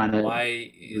 Why? Trying to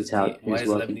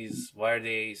Why are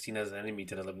they seen as an enemy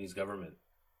to the Lebanese government?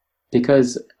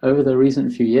 Because over the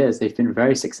recent few years, they've been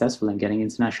very successful in getting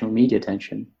international media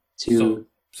attention to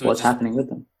what's happening with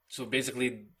them. So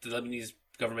basically, the Lebanese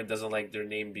government doesn't like their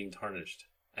name being tarnished,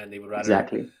 and they would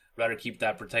rather keep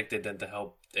that protected than to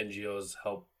help NGOs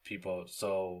help people.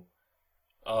 So,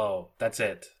 that's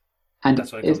it. And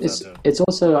that's what it comes down to. It's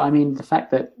also, I mean, the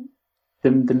fact that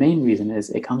the main reason is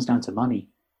it comes down to money.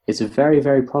 It's very,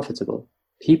 very profitable.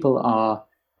 People are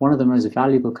one of the most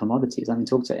valuable commodities. I mean,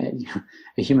 talk to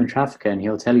a human trafficker and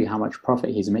he'll tell you how much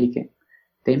profit he's making.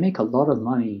 They make a lot of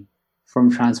money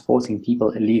from transporting people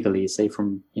illegally, say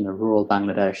from, rural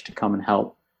Bangladesh to come and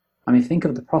help. I mean, think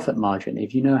of the profit margin.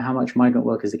 If you know how much migrant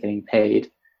workers are getting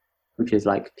paid, which is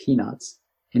like peanuts,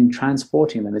 in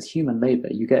transporting them as human labor,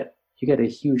 you get a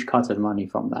huge cut of money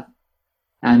from that.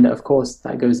 And of course,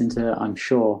 that goes into, I'm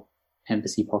sure,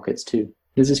 embassy pockets too.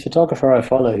 There's this photographer I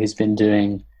follow who's been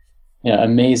doing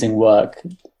amazing work.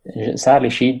 Sadly,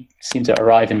 she seemed to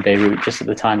arrive in Beirut just at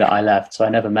the time that I left, so I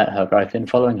never met her, but I've been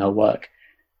following her work.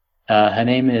 Her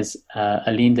name is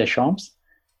Aline Deschamps,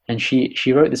 and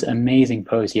she wrote this amazing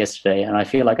post yesterday, and I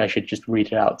feel like I should just read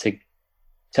it out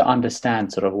to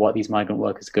understand sort of what these migrant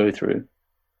workers go through.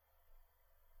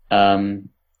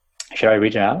 Should I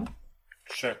read it out?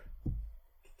 Sure.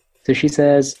 So she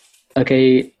says,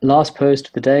 okay, last post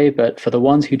of the day, but for the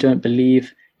ones who don't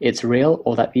believe it's real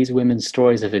or that these women's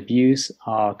stories of abuse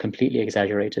are completely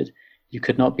exaggerated, you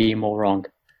could not be more wrong.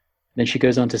 Then she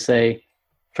goes on to say,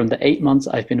 from the 8 months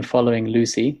I've been following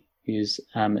Lucy, who's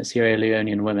a Sierra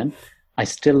Leonean woman, I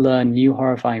still learn new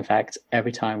horrifying facts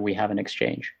every time we have an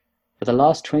exchange. For the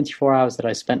last 24 hours that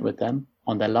I spent with them,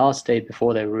 on their last day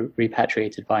before they were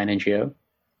repatriated by an NGO,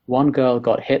 one girl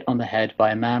got hit on the head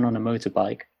by a man on a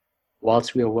motorbike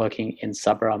whilst we were working in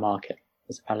Sabra market,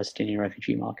 as a Palestinian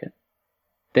refugee market.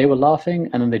 They were laughing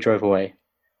and then they drove away.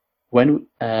 When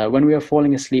we were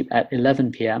falling asleep at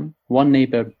 11 p.m., one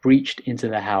neighbor breached into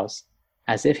the house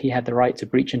as if he had the right to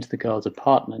breach into the girl's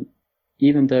apartment,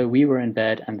 even though we were in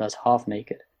bed and thus half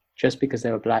naked, just because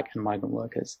they were black and migrant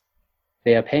workers.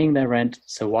 They are paying their rent,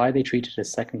 so why are they treated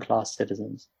as second-class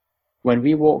citizens? When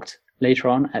we walked later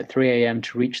on at 3 a.m.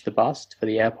 to reach the bus for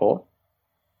the airport,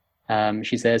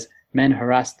 she says, men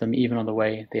harassed them even on the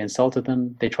way. They insulted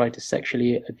them. They tried to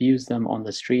sexually abuse them on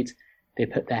the street. They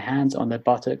put their hands on their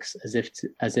buttocks as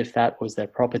if that was their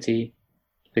property.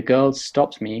 The girl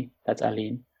stopped me, that's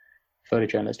Aline,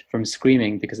 photojournalist, from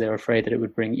screaming because they were afraid that it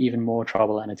would bring even more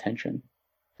trouble and attention.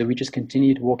 So we just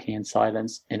continued walking in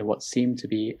silence in what seemed to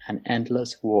be an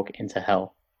endless walk into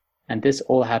hell. And this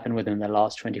all happened within the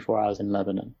last 24 hours in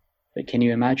Lebanon. But can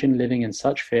you imagine living in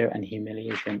such fear and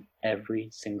humiliation every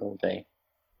single day?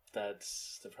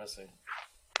 That's depressing.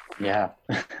 Yeah.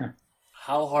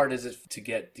 How hard is it to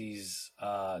get these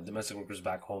domestic workers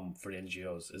back home for the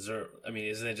NGOs?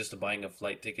 Isn't it just buying a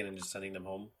flight ticket and just sending them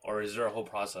home? Or is there a whole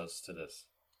process to this?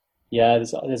 Yeah,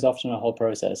 there's often a whole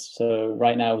process. So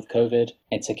right now with COVID,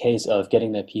 it's a case of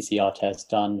getting their PCR test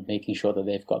done, making sure that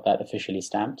they've got that officially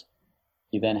stamped.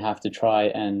 You then have to try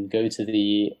and go to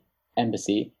the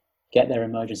embassy, get their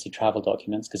emergency travel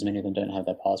documents, because many of them don't have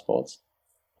their passports.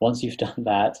 Once you've done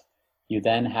that, you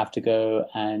then have to go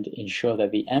and ensure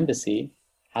that the embassy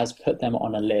has put them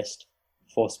on a list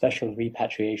for special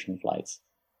repatriation flights.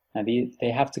 And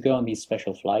they have to go on these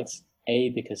special flights,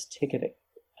 because ticket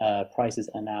prices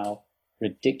are now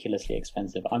ridiculously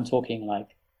expensive. I'm talking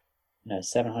like,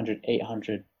 $700,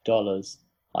 $800,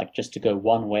 like just to go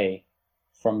one way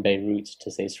from Beirut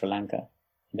to, say, Sri Lanka.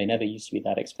 They never used to be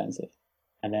that expensive.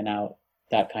 And they're now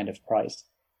that kind of price.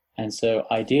 And so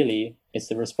ideally, it's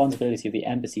the responsibility of the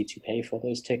embassy to pay for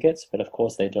those tickets, but of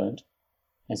course they don't.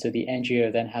 And so the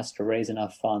NGO then has to raise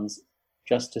enough funds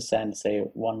just to send, say,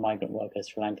 one migrant worker,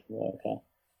 Sri Lankan worker,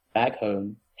 back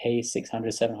home, pay $600,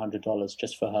 $700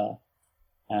 just for her,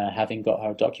 having got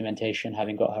her documentation,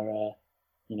 having got her,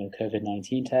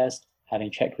 COVID-19 test, having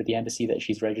checked with the embassy that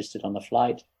she's registered on the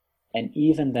flight. And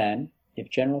even then, if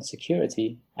general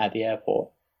security at the airport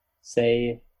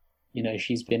say,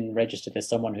 she's been registered as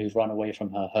someone who's run away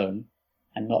from her home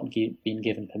and not been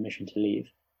given permission to leave,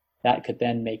 that could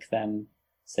then make them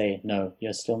say, no,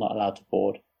 you're still not allowed to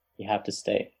board. You have to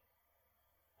stay.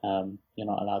 You're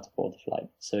not allowed to board the flight.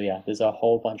 So yeah, there's a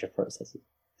whole bunch of processes.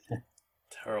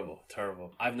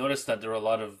 Terrible. I've noticed that there are a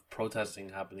lot of protesting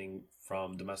happening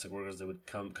from domestic workers that would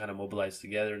come kind of mobilize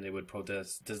together and they would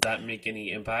protest. Does that make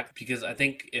any impact? Because I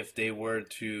think if they were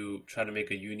to try to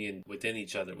make a union within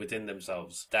each other, within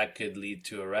themselves, that could lead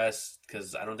to arrests,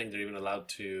 because I don't think they're even allowed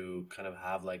to kind of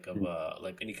have like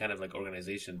any kind of like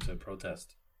organization to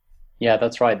protest. Yeah,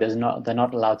 that's right. They're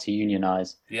not allowed to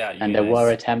unionize. Yeah, and there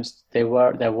were attempts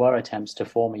to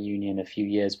form a union a few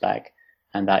years back,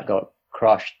 and that got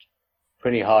crushed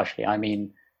pretty harshly. I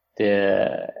mean,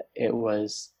 it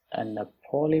was a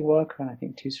Nepali worker and I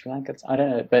think 2 Sri Lankans. I don't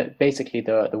know, but basically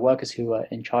the workers who were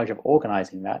in charge of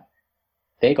organizing that,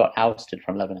 they got ousted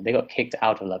from Lebanon. They got kicked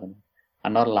out of Lebanon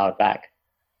and not allowed back.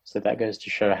 So that goes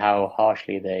to show how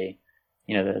harshly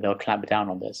they'll clamp down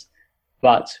on this.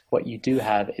 But what you do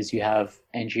have is you have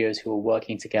NGOs who are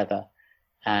working together,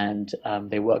 and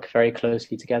they work very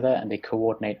closely together and they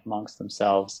coordinate amongst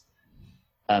themselves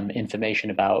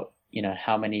information about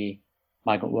how many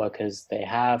migrant workers they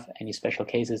have, any special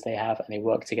cases they have, and they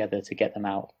work together to get them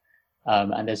out.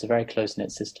 And there's a very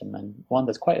close-knit system, and one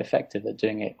that's quite effective at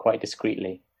doing it quite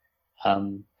discreetly,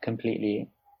 completely,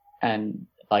 and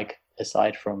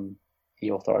aside from the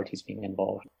authorities being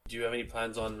involved. Do you have any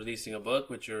plans on releasing a book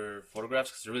with your photographs?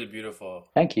 Because they're really beautiful.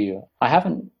 Thank you. I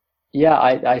haven't. Yeah,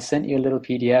 I sent you a little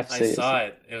PDF. I saw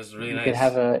it. It was really nice. You could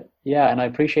have and I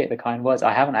appreciate the kind words.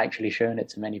 I haven't actually shown it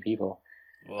to many people.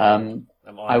 Well, I'm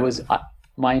honored.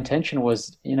 My intention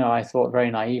was, I thought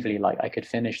very naively, like I could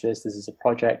finish this. This is a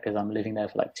project because I'm living there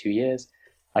for like 2 years.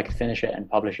 I could finish it and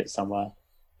publish it somewhere.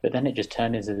 But then it just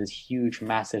turned into this huge,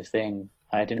 massive thing.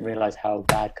 I didn't realize how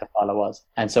bad Kafala was.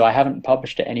 And so I haven't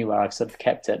published it anywhere. I've sort of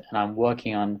kept it, and I'm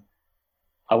working on,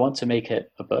 I want to make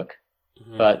it a book.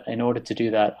 Mm-hmm. But in order to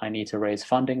do that, I need to raise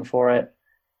funding for it.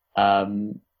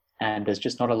 And there's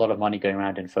just not a lot of money going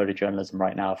around in photojournalism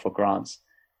right now for grants.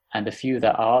 And the few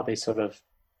that are,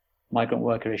 migrant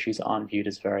worker issues aren't viewed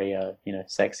as very,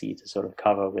 sexy to sort of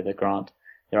cover with a grant.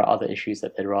 There are other issues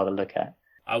that they'd rather look at.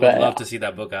 I would love to see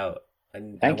that book out.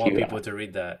 And I want people to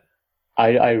read that.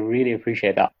 I really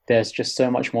appreciate that. There's just so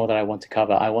much more that I want to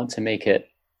cover. I want to make it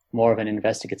more of an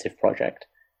investigative project.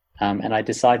 And I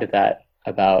decided that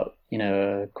about,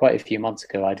 quite a few months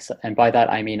ago. And by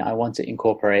that, I mean, I want to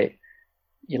incorporate,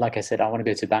 like I said, I want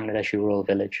to go to Bangladeshi rural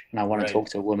village, and I want to talk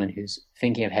to a woman who's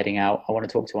thinking of heading out. I want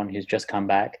to talk to one who's just come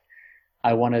back.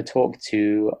 I'm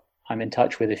in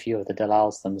touch with a few of the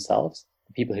dalals themselves,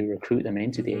 the people who recruit them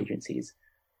into the agencies.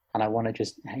 And I want to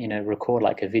just, record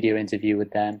like a video interview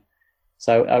with them.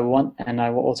 So I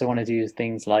also want to do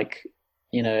things like,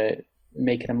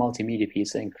 make it a multimedia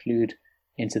piece, so include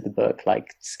into the book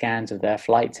like scans of their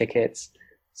flight tickets,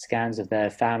 scans of their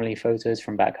family photos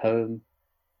from back home,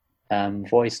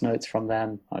 voice notes from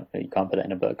them. You can't put that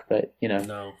in a book, but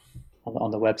No.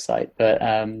 on the website. But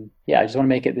yeah, I just want to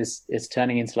make it this. It's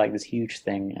turning into like this huge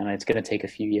thing, and it's going to take a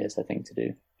few years, I think, to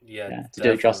do. Yeah, Yeah, to do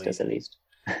it definitely. justice at least.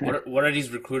 What are these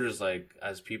recruiters like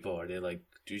as people? Are they like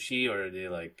douchey, or are they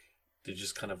like they're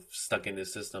just kind of stuck in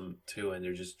this system too, and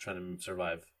they're just trying to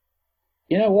survive?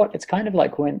 You know what? It's kind of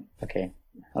like when, okay,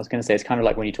 I was going to say it's kind of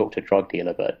like when you talk to a drug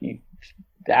dealer, but the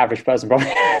average person probably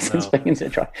hasn't No. spoken to a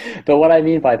drug. But what I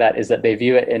mean by that is that they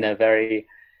view it in a very,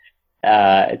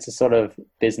 it's a sort of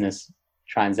business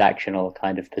transactional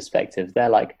kind of perspective. They're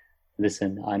like,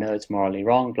 listen, I know it's morally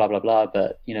wrong, blah, blah, blah,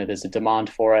 but, there's a demand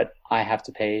for it. I have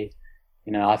to pay,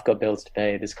 I've got bills to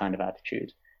pay, this kind of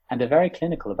attitude. And they're very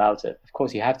clinical about it. Of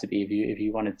course, you have to be if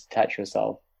you want to detach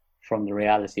yourself from the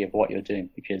reality of what you're doing,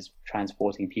 which is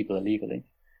transporting people illegally.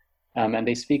 And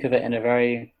they speak of it in a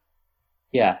very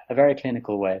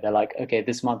clinical way. They're like, okay,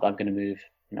 this month I'm going to move,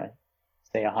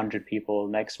 say 100 people.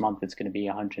 Next month it's going to be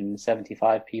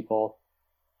 175 people.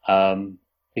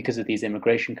 Because of these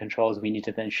immigration controls, we need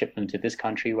to then ship them to this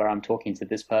country where I'm talking to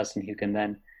this person who can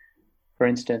then, for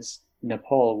instance,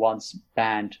 Nepal once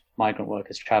banned migrant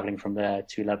workers traveling from there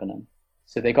to Lebanon.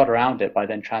 So they got around it by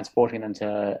then transporting them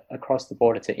across the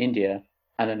border to India,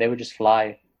 and then they would just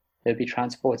fly. They'd be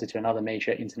transported to another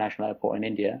major international airport in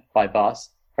India by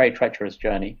bus, very treacherous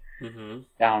journey Mm-hmm.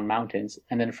 down mountains,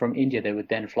 and then from India they would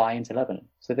then fly into Lebanon.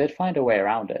 So they'd find a way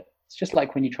around it. It's just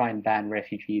like when you try and ban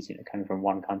refugees, coming from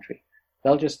one country.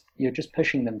 You're just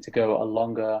pushing them to go a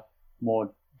longer,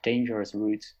 more dangerous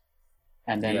route,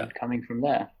 and then Yeah. coming from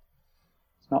there.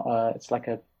 It's like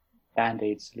a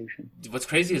band-aid solution. What's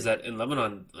crazy is that in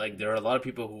Lebanon, like there are a lot of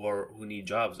people who need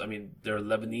jobs. I mean, there are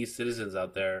Lebanese citizens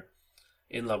out there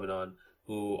in Lebanon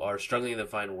who are struggling to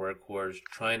find work, who are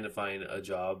trying to find a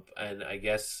job, and I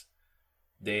guess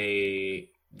they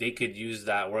could use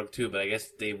that work too, but I guess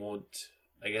they won't.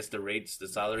 I guess the rates, the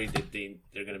salary that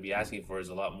they're going to be asking for is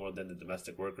a lot more than the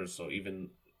domestic workers, so even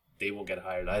they won't get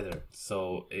hired either.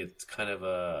 So it's kind of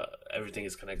everything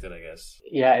is connected, I guess.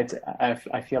 Yeah,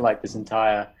 I feel like this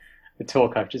entire the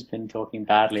talk I've just been talking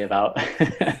badly about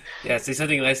Yeah, say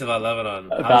something nice about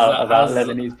Lebanon. about How's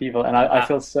Lebanese people, and I how,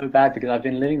 feel so bad because I've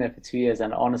been living there for 2 years,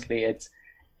 and honestly, it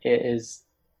is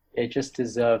it just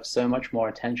deserves so much more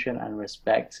attention and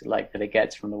respect, like that it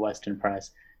gets from the Western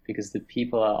press, because the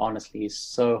people are honestly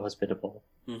so hospitable.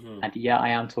 hmm And yeah, I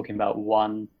am talking about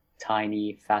one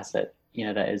tiny facet,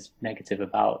 that is negative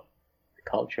about the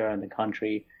culture and the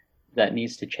country that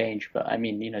needs to change. But I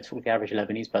mean, talk to the average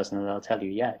Lebanese person and they'll tell you,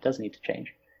 yeah, it does need to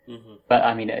change. hmm But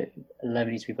I mean,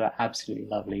 Lebanese people are absolutely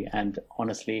lovely, and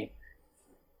honestly,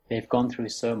 they've gone through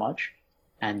so much,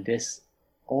 and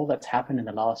all that's happened in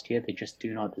the last year, they just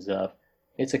do not deserve.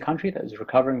 It's a country that was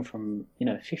recovering from,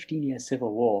 15-year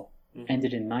civil war, hmm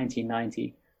ended in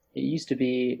 1990. It used to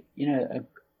be, a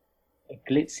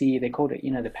glitzy, they called it,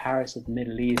 the Paris of the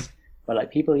Middle East, but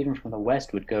like people even from the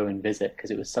West would go and visit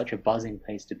because it was such a buzzing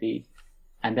place to be.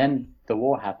 And then the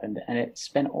war happened, and it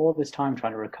spent all this time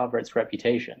trying to recover its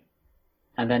reputation.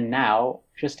 And then now,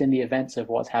 just in the events of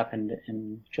what's happened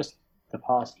in just the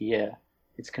past year,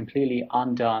 it's completely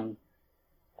undone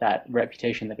that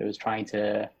reputation that it was trying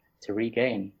to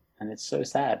regain. And it's so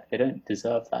sad. They don't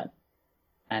deserve that.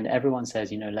 And everyone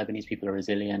says, Lebanese people are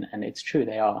resilient, and it's true,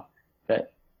 they are.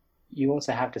 But you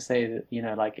also have to say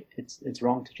that, like it's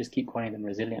wrong to just keep calling them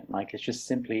resilient. Like it's just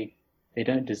simply they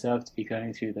don't deserve to be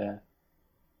going through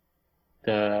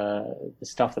the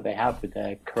stuff that they have with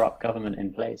their corrupt government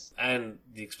in place. And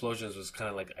the explosions was kind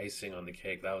of like icing on the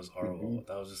cake. That was Mm-hmm. horrible.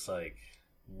 That was just like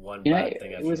one It bad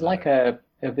thing it after was like another.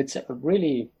 it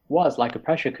really was like a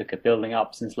pressure cooker building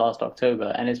up since last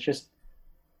October, and it's just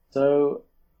so,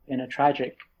 in a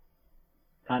tragic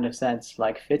kind of sense,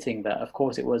 like fitting that, of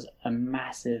course, it was a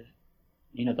massive,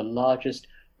 the largest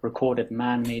recorded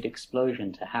man-made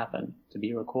explosion to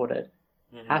be recorded,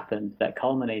 hmm happened that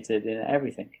culminated in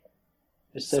everything.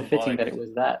 It's so fitting that Symbolic. it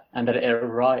was that, and that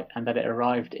it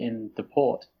arrived in the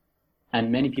port. And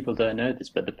many people don't know this,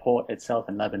 but the port itself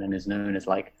in Lebanon is known as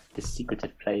like this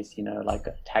secretive place. Like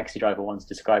a taxi driver once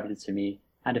described it to me,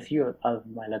 and a few of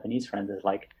my Lebanese friends as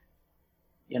like,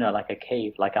 like a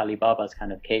cave, like Alibaba's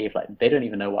kind of cave. Like they don't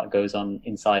even know what goes on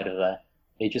inside of there.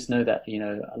 They just know that,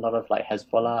 a lot of like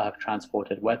Hezbollah have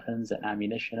transported weapons and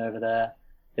ammunition over there.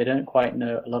 They don't quite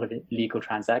know a lot of illegal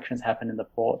transactions happen in the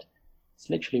port. It's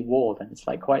literally walled, and it's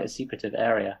like quite a secretive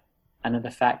area. And then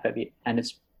the fact that and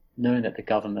it's known that the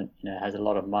government, has a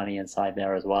lot of money inside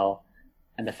there as well.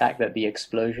 And the fact that the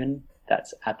explosion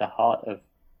that's at the heart of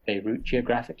Beirut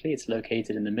geographically, it's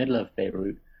located in the middle of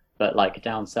Beirut, but like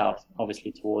down south,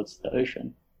 obviously towards the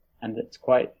ocean. And it's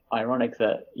quite ironic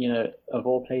that, of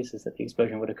all places that the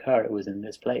explosion would occur, it was in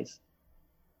this place.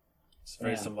 It's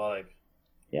very Yeah. symbolic.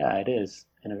 Yeah, it is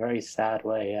in a very sad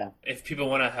way. Yeah. If people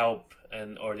want to help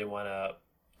and or they want to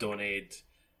donate,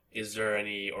 is there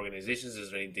any organizations?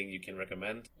 Is there anything you can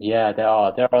recommend? Yeah, there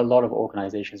are. There are a lot of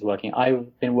organizations working.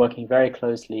 I've been working very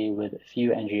closely with a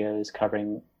few NGOs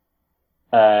covering.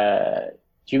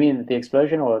 Do you mean the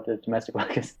explosion or the domestic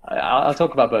workers? I'll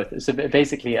talk about both. So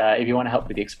basically, if you want to help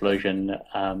with the explosion,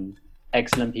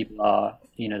 excellent people are,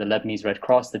 the Lebanese Red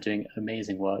Cross. They're doing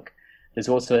amazing work. There's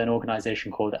also an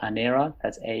organization called ANERA.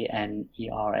 That's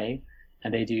ANERA,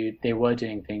 and they were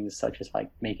doing things such as like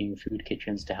making food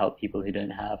kitchens to help people who don't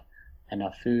have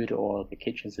enough food, or the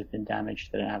kitchens have been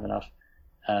damaged. They don't have enough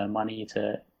money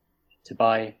to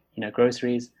buy,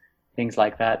 groceries, things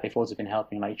like that. They've also been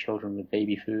helping like children with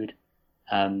baby food,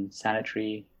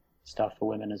 sanitary stuff for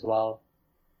women as well.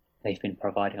 They've been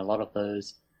providing a lot of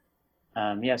those.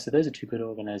 Yeah, so those are two good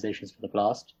organizations for the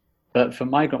blast. But for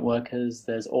migrant workers,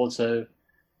 there's also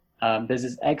there's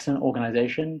this excellent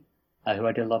organization who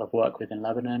I did a lot of work with in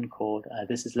Lebanon called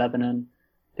This is Lebanon.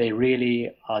 They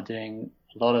really are doing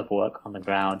a lot of work on the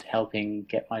ground, helping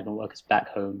get migrant workers back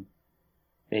home.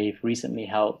 They've recently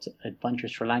helped a bunch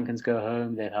of Sri Lankans go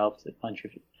home. They've helped a bunch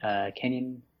of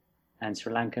Kenyan and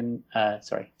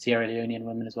Sierra Leonean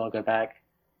women as well go back.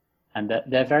 And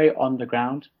they're very on the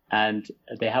ground, and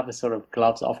they have a sort of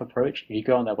gloves off approach. If you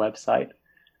go on their website,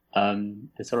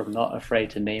 they're sort of not afraid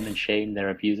to name and shame their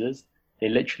abusers. They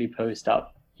literally post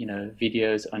up,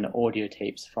 videos and audio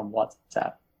tapes from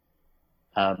WhatsApp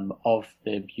of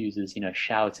the abusers,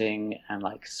 shouting and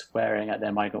like swearing at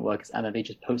their migrant workers, and then they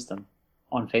just post them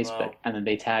on Facebook. Wow. And then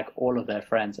they tag all of their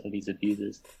friends of these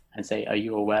abusers and say, "Are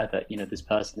you aware that this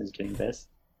person is doing this?"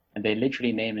 And they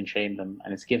literally name and shame them,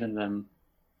 and it's given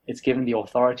the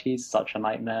authorities such a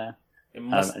nightmare. They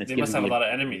must have a lot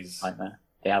of enemies. Nightmare.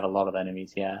 They have a lot of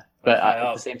enemies, yeah. But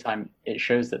at the same time, it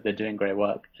shows that they're doing great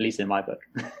work, at least in my book.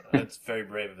 That's very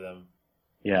brave of them.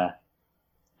 Yeah.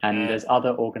 And there's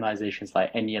other organizations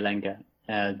like Enyalenga.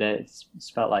 They're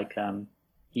spelled like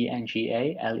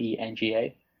ENGA,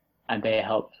 LENGA, and they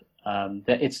help.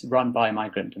 It's run by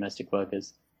migrant domestic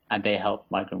workers, and they help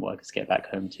migrant workers get back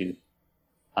home too.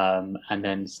 And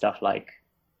then stuff like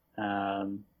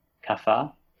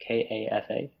Kafa,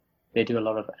 KAFA. They do a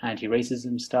lot of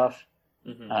anti-racism stuff.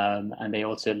 Mm-hmm. And they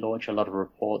also launch a lot of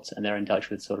reports, and they're in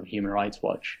touch with sort of Human Rights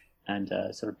Watch and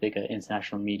sort of bigger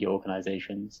international media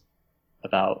organizations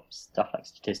about stuff like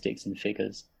statistics and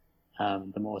figures,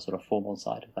 the more sort of formal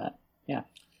side of that. Yeah.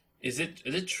 Is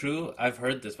it true? I've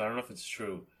heard this, but I don't know if it's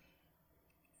true.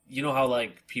 You know how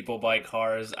like people buy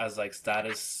cars as like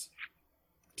status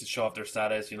to show off their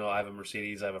status? I have a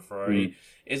Mercedes, I have a Ferrari. Mm.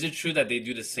 Is it true that they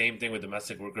do the same thing with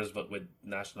domestic workers, but with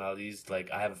nationalities?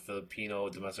 Like I have a Filipino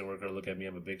domestic worker, look at me,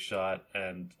 I'm a big shot,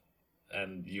 and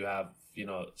you have,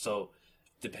 so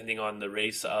depending on the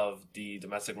race of the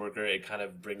domestic worker, it kind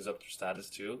of brings up their status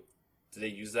too. Do they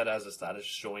use that as a status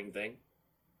showing thing?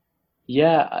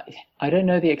 Yeah, I don't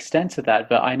know the extent of that,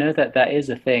 but I know that that is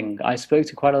a thing. I spoke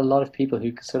to quite a lot of people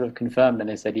who sort of confirmed, and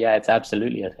they said, yeah, it's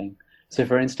absolutely a thing. So,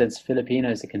 for instance,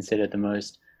 Filipinos are considered the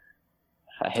most,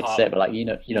 I hate to say it, but like,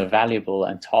 valuable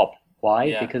and top. Why?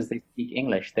 Yeah. Because they speak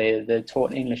English. They're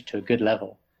taught English to a good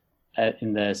level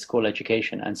in their school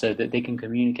education, and so that they can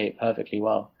communicate perfectly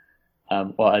well.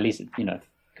 Or at least,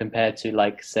 compared to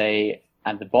like, say,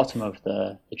 at the bottom of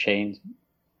the chain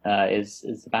is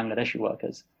the Bangladeshi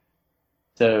workers.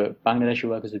 So Bangladeshi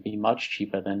workers would be much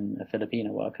cheaper than a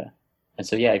Filipino worker. And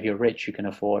so, yeah, if you're rich, you can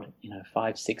afford,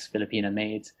 5, 6 Filipino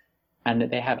maids. And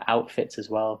they have outfits as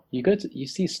well. You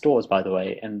see stores, by the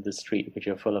way, in the street, which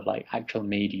are full of like actual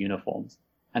maid uniforms.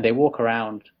 And they walk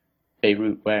around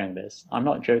Beirut wearing this. I'm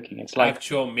not joking. It's like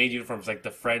actual maid uniforms, like the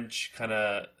French kind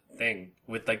of thing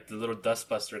with like the little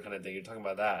dustbuster kind of thing. You're talking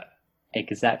about that?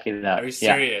 Exactly that. Are you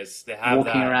serious? Yeah. They have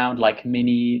walking around like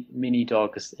mini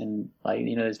dogs in like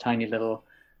those tiny little,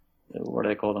 what do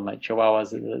they call them, like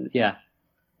chihuahuas? Yeah,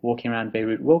 walking around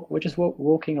Beirut. We're just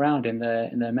walking around in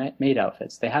their maid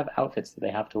outfits. They have outfits that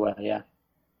they have to wear. Yeah.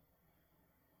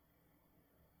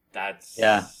 That's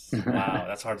wow.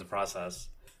 That's hard to process.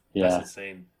 Yeah. That's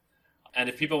insane. And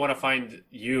if people want to find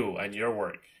you and your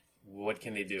work, what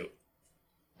can they do?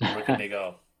 Where can they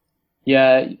go?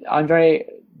 Yeah, I'm very,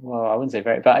 well, I wouldn't say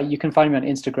very, but you can find me on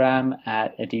Instagram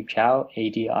at Adib Chow,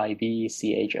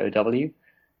 ADIBCHOW.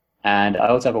 And I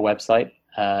also have a website,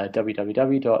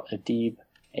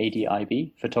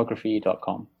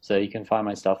 www.adibphotography.com. So you can find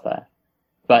my stuff there.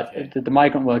 But okay. the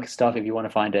migrant worker stuff, if you want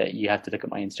to find it, you have to look at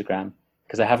my Instagram,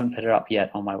 because I haven't put it up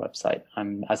yet on my website.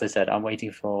 As I said, I'm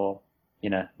waiting for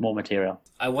more material.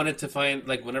 I wanted to find,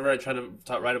 like, whenever I try to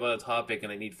write about a topic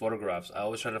and I need photographs, I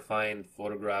always try to find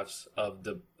photographs of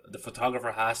the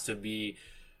photographer has to be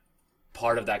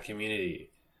part of that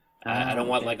community. I don't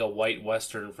want Okay. like a white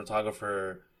Western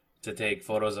photographer to take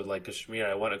photos of like Kashmir.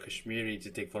 I want a Kashmiri to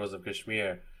take photos of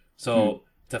Kashmir. Hmm. So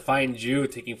to find you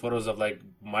taking photos of like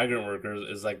migrant workers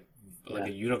is like Yeah. a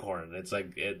unicorn. It's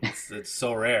like it's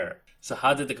so rare. So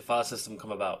how did the kafala system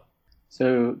come about?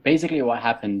 So basically, what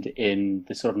happened in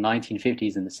the sort of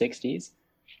 1950s and the 60s,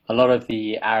 a lot of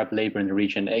the Arab labor in the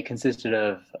region, it consisted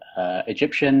of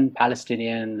Egyptian,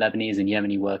 Palestinian, Lebanese, and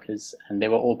Yemeni workers, and they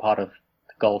were all part of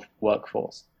the Gulf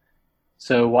workforce.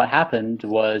 So what happened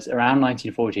was around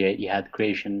 1948, you had the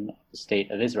creation of the State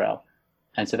of Israel.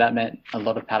 And so that meant a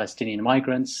lot of Palestinian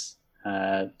migrants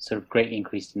sort of greatly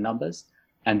increased in numbers.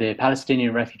 And the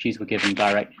Palestinian refugees were given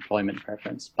direct employment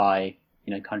preference by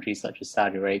countries such as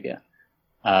Saudi Arabia.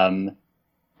 Um,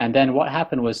 and then what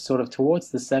happened was sort of towards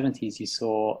the 70s, you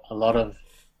saw a lot of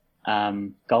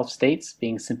Gulf states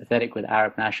being sympathetic with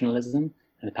Arab nationalism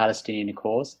and the Palestinian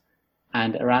cause.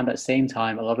 And around that same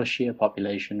time, a lot of Shia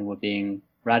population were being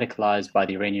radicalized by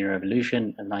the Iranian Revolution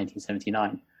of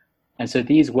 1979. And so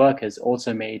these workers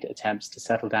also made attempts to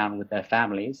settle down with their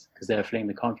families because they were fleeing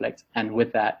the conflict. And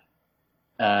with that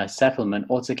settlement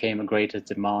also came a greater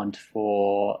demand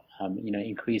for,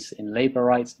 increase in labor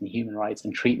rights and human rights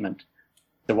and treatment.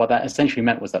 So what that essentially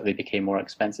meant was that they became more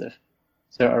expensive.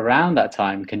 So around that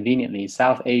time, conveniently,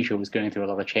 South Asia was going through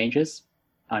a lot of changes.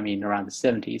 I mean, around the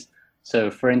 70s.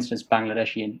 So, for instance, the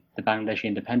Bangladeshi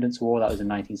Independence War, that was in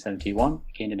 1971,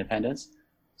 gained independence.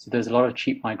 So there's a lot of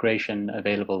cheap migration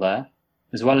available there.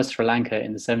 As well as Sri Lanka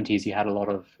in the 70s, you had a lot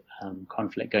of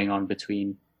conflict going on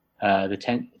between the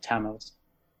Tamils.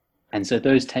 And so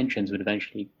those tensions would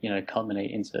eventually,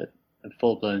 culminate into a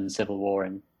full-blown civil war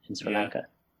in Sri Yeah. Lanka.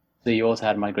 So you also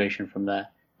had migration from there.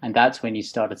 And that's when you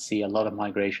started to see a lot of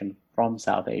migration from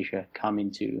South Asia come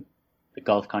into the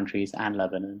Gulf countries and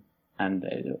Lebanon. And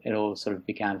it all sort of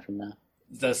began from there.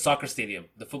 The soccer stadium,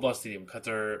 the football stadium,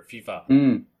 Qatar FIFA.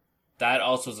 Mm, That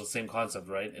also is the same concept,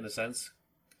 right? In a sense,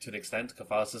 to an extent,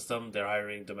 kafala system. They're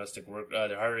hiring domestic work.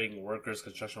 They're hiring workers,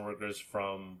 construction workers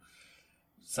from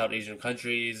South Asian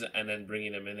countries, and then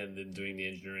bringing them in and then doing the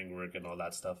engineering work and all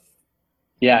that stuff.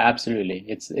 yeah, absolutely.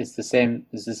 It's the same.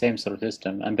 It's the same sort of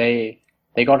system, and they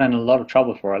got in a lot of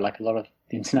trouble for it. Like a lot of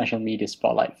the international media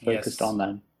spotlight focused Yes. on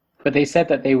them. But they said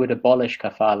that they would abolish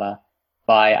kafala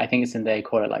by, I think it's in they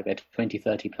call it like their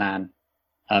 2030 plan.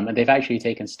 And they've actually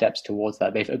taken steps towards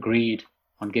that. They've agreed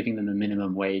on giving them a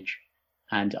minimum wage.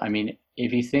 And I mean,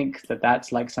 if you think that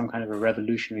that's like some kind of a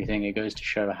revolutionary thing, it goes to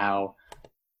show how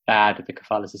bad the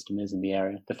kafala system is in the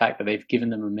area. The fact that they've given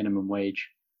them a minimum wage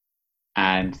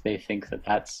and they think that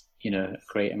that's, a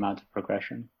great amount of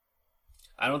progression.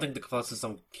 I don't think the kafala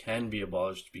system can be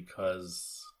abolished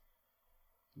because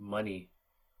money.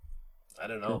 I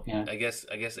don't know. Yeah. I guess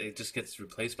it just gets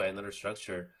replaced by another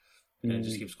structure, and it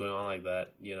just Mm. keeps going on like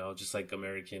that. Just like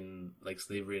American, like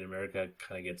slavery in America,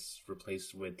 kind of gets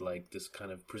replaced with like this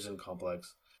kind of prison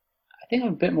complex. I think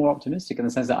I'm a bit more optimistic in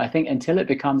the sense that I think until it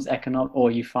becomes economic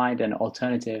or you find an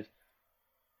alternative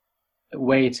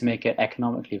way to make it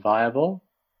economically viable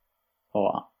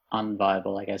or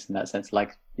unviable, I guess, in that sense,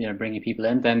 like, bringing people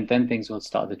in, then things will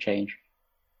start to change.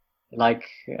 Like,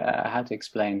 how to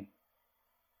explain?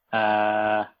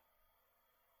 Uh,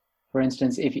 for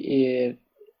instance, if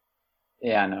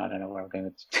yeah, no, I don't know where I'm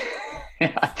going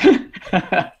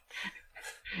with.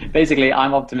 Basically,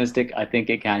 I'm optimistic. I think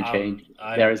it can change.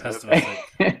 There I'm is hope.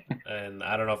 pessimistic, and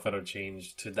I don't know if it'll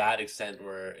change to that extent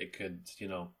where it could,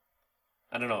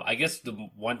 I don't know. I guess the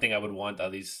one thing I would want,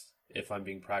 at least if I'm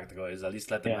being practical, is at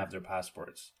least let them Yeah, have their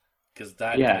passports, because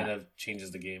that kind yeah, of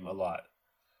changes the game a lot.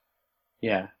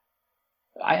 yeah.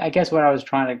 I guess where I was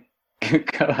trying to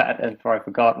go at, and before I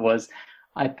forgot, was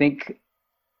I think,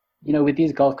 with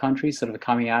these Gulf countries sort of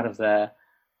coming out of their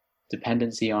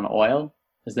dependency on oil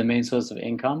as the main source of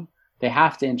income, they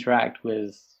have to interact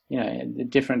with,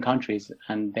 different countries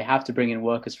and they have to bring in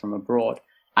workers from abroad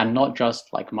and not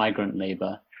just like migrant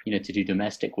labor, to do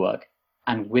domestic work.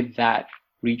 And with that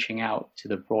reaching out to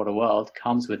the broader world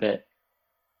comes with it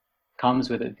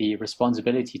the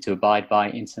responsibility to abide by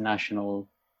international,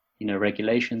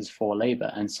 regulations for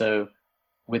labor. And so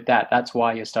with that, that's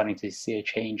why you're starting to see a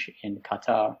change in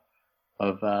Qatar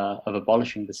of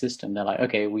abolishing the system. They're like,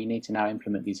 okay, we need to now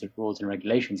implement these rules and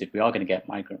regulations if we are going to get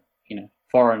migrant,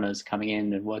 foreigners coming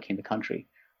in and working the country.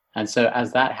 And so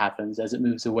as that happens, as it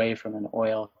moves away from an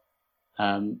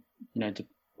um,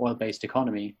 oil-based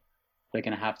economy, they're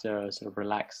going to have to sort of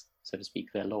relax, so to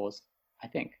speak, their laws, I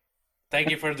think. Thank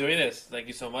you for doing this. Thank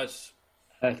you so much.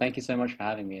 Thank you so much for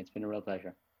having me. It's been a real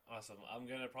pleasure. Awesome. I'm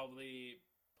gonna probably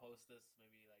post this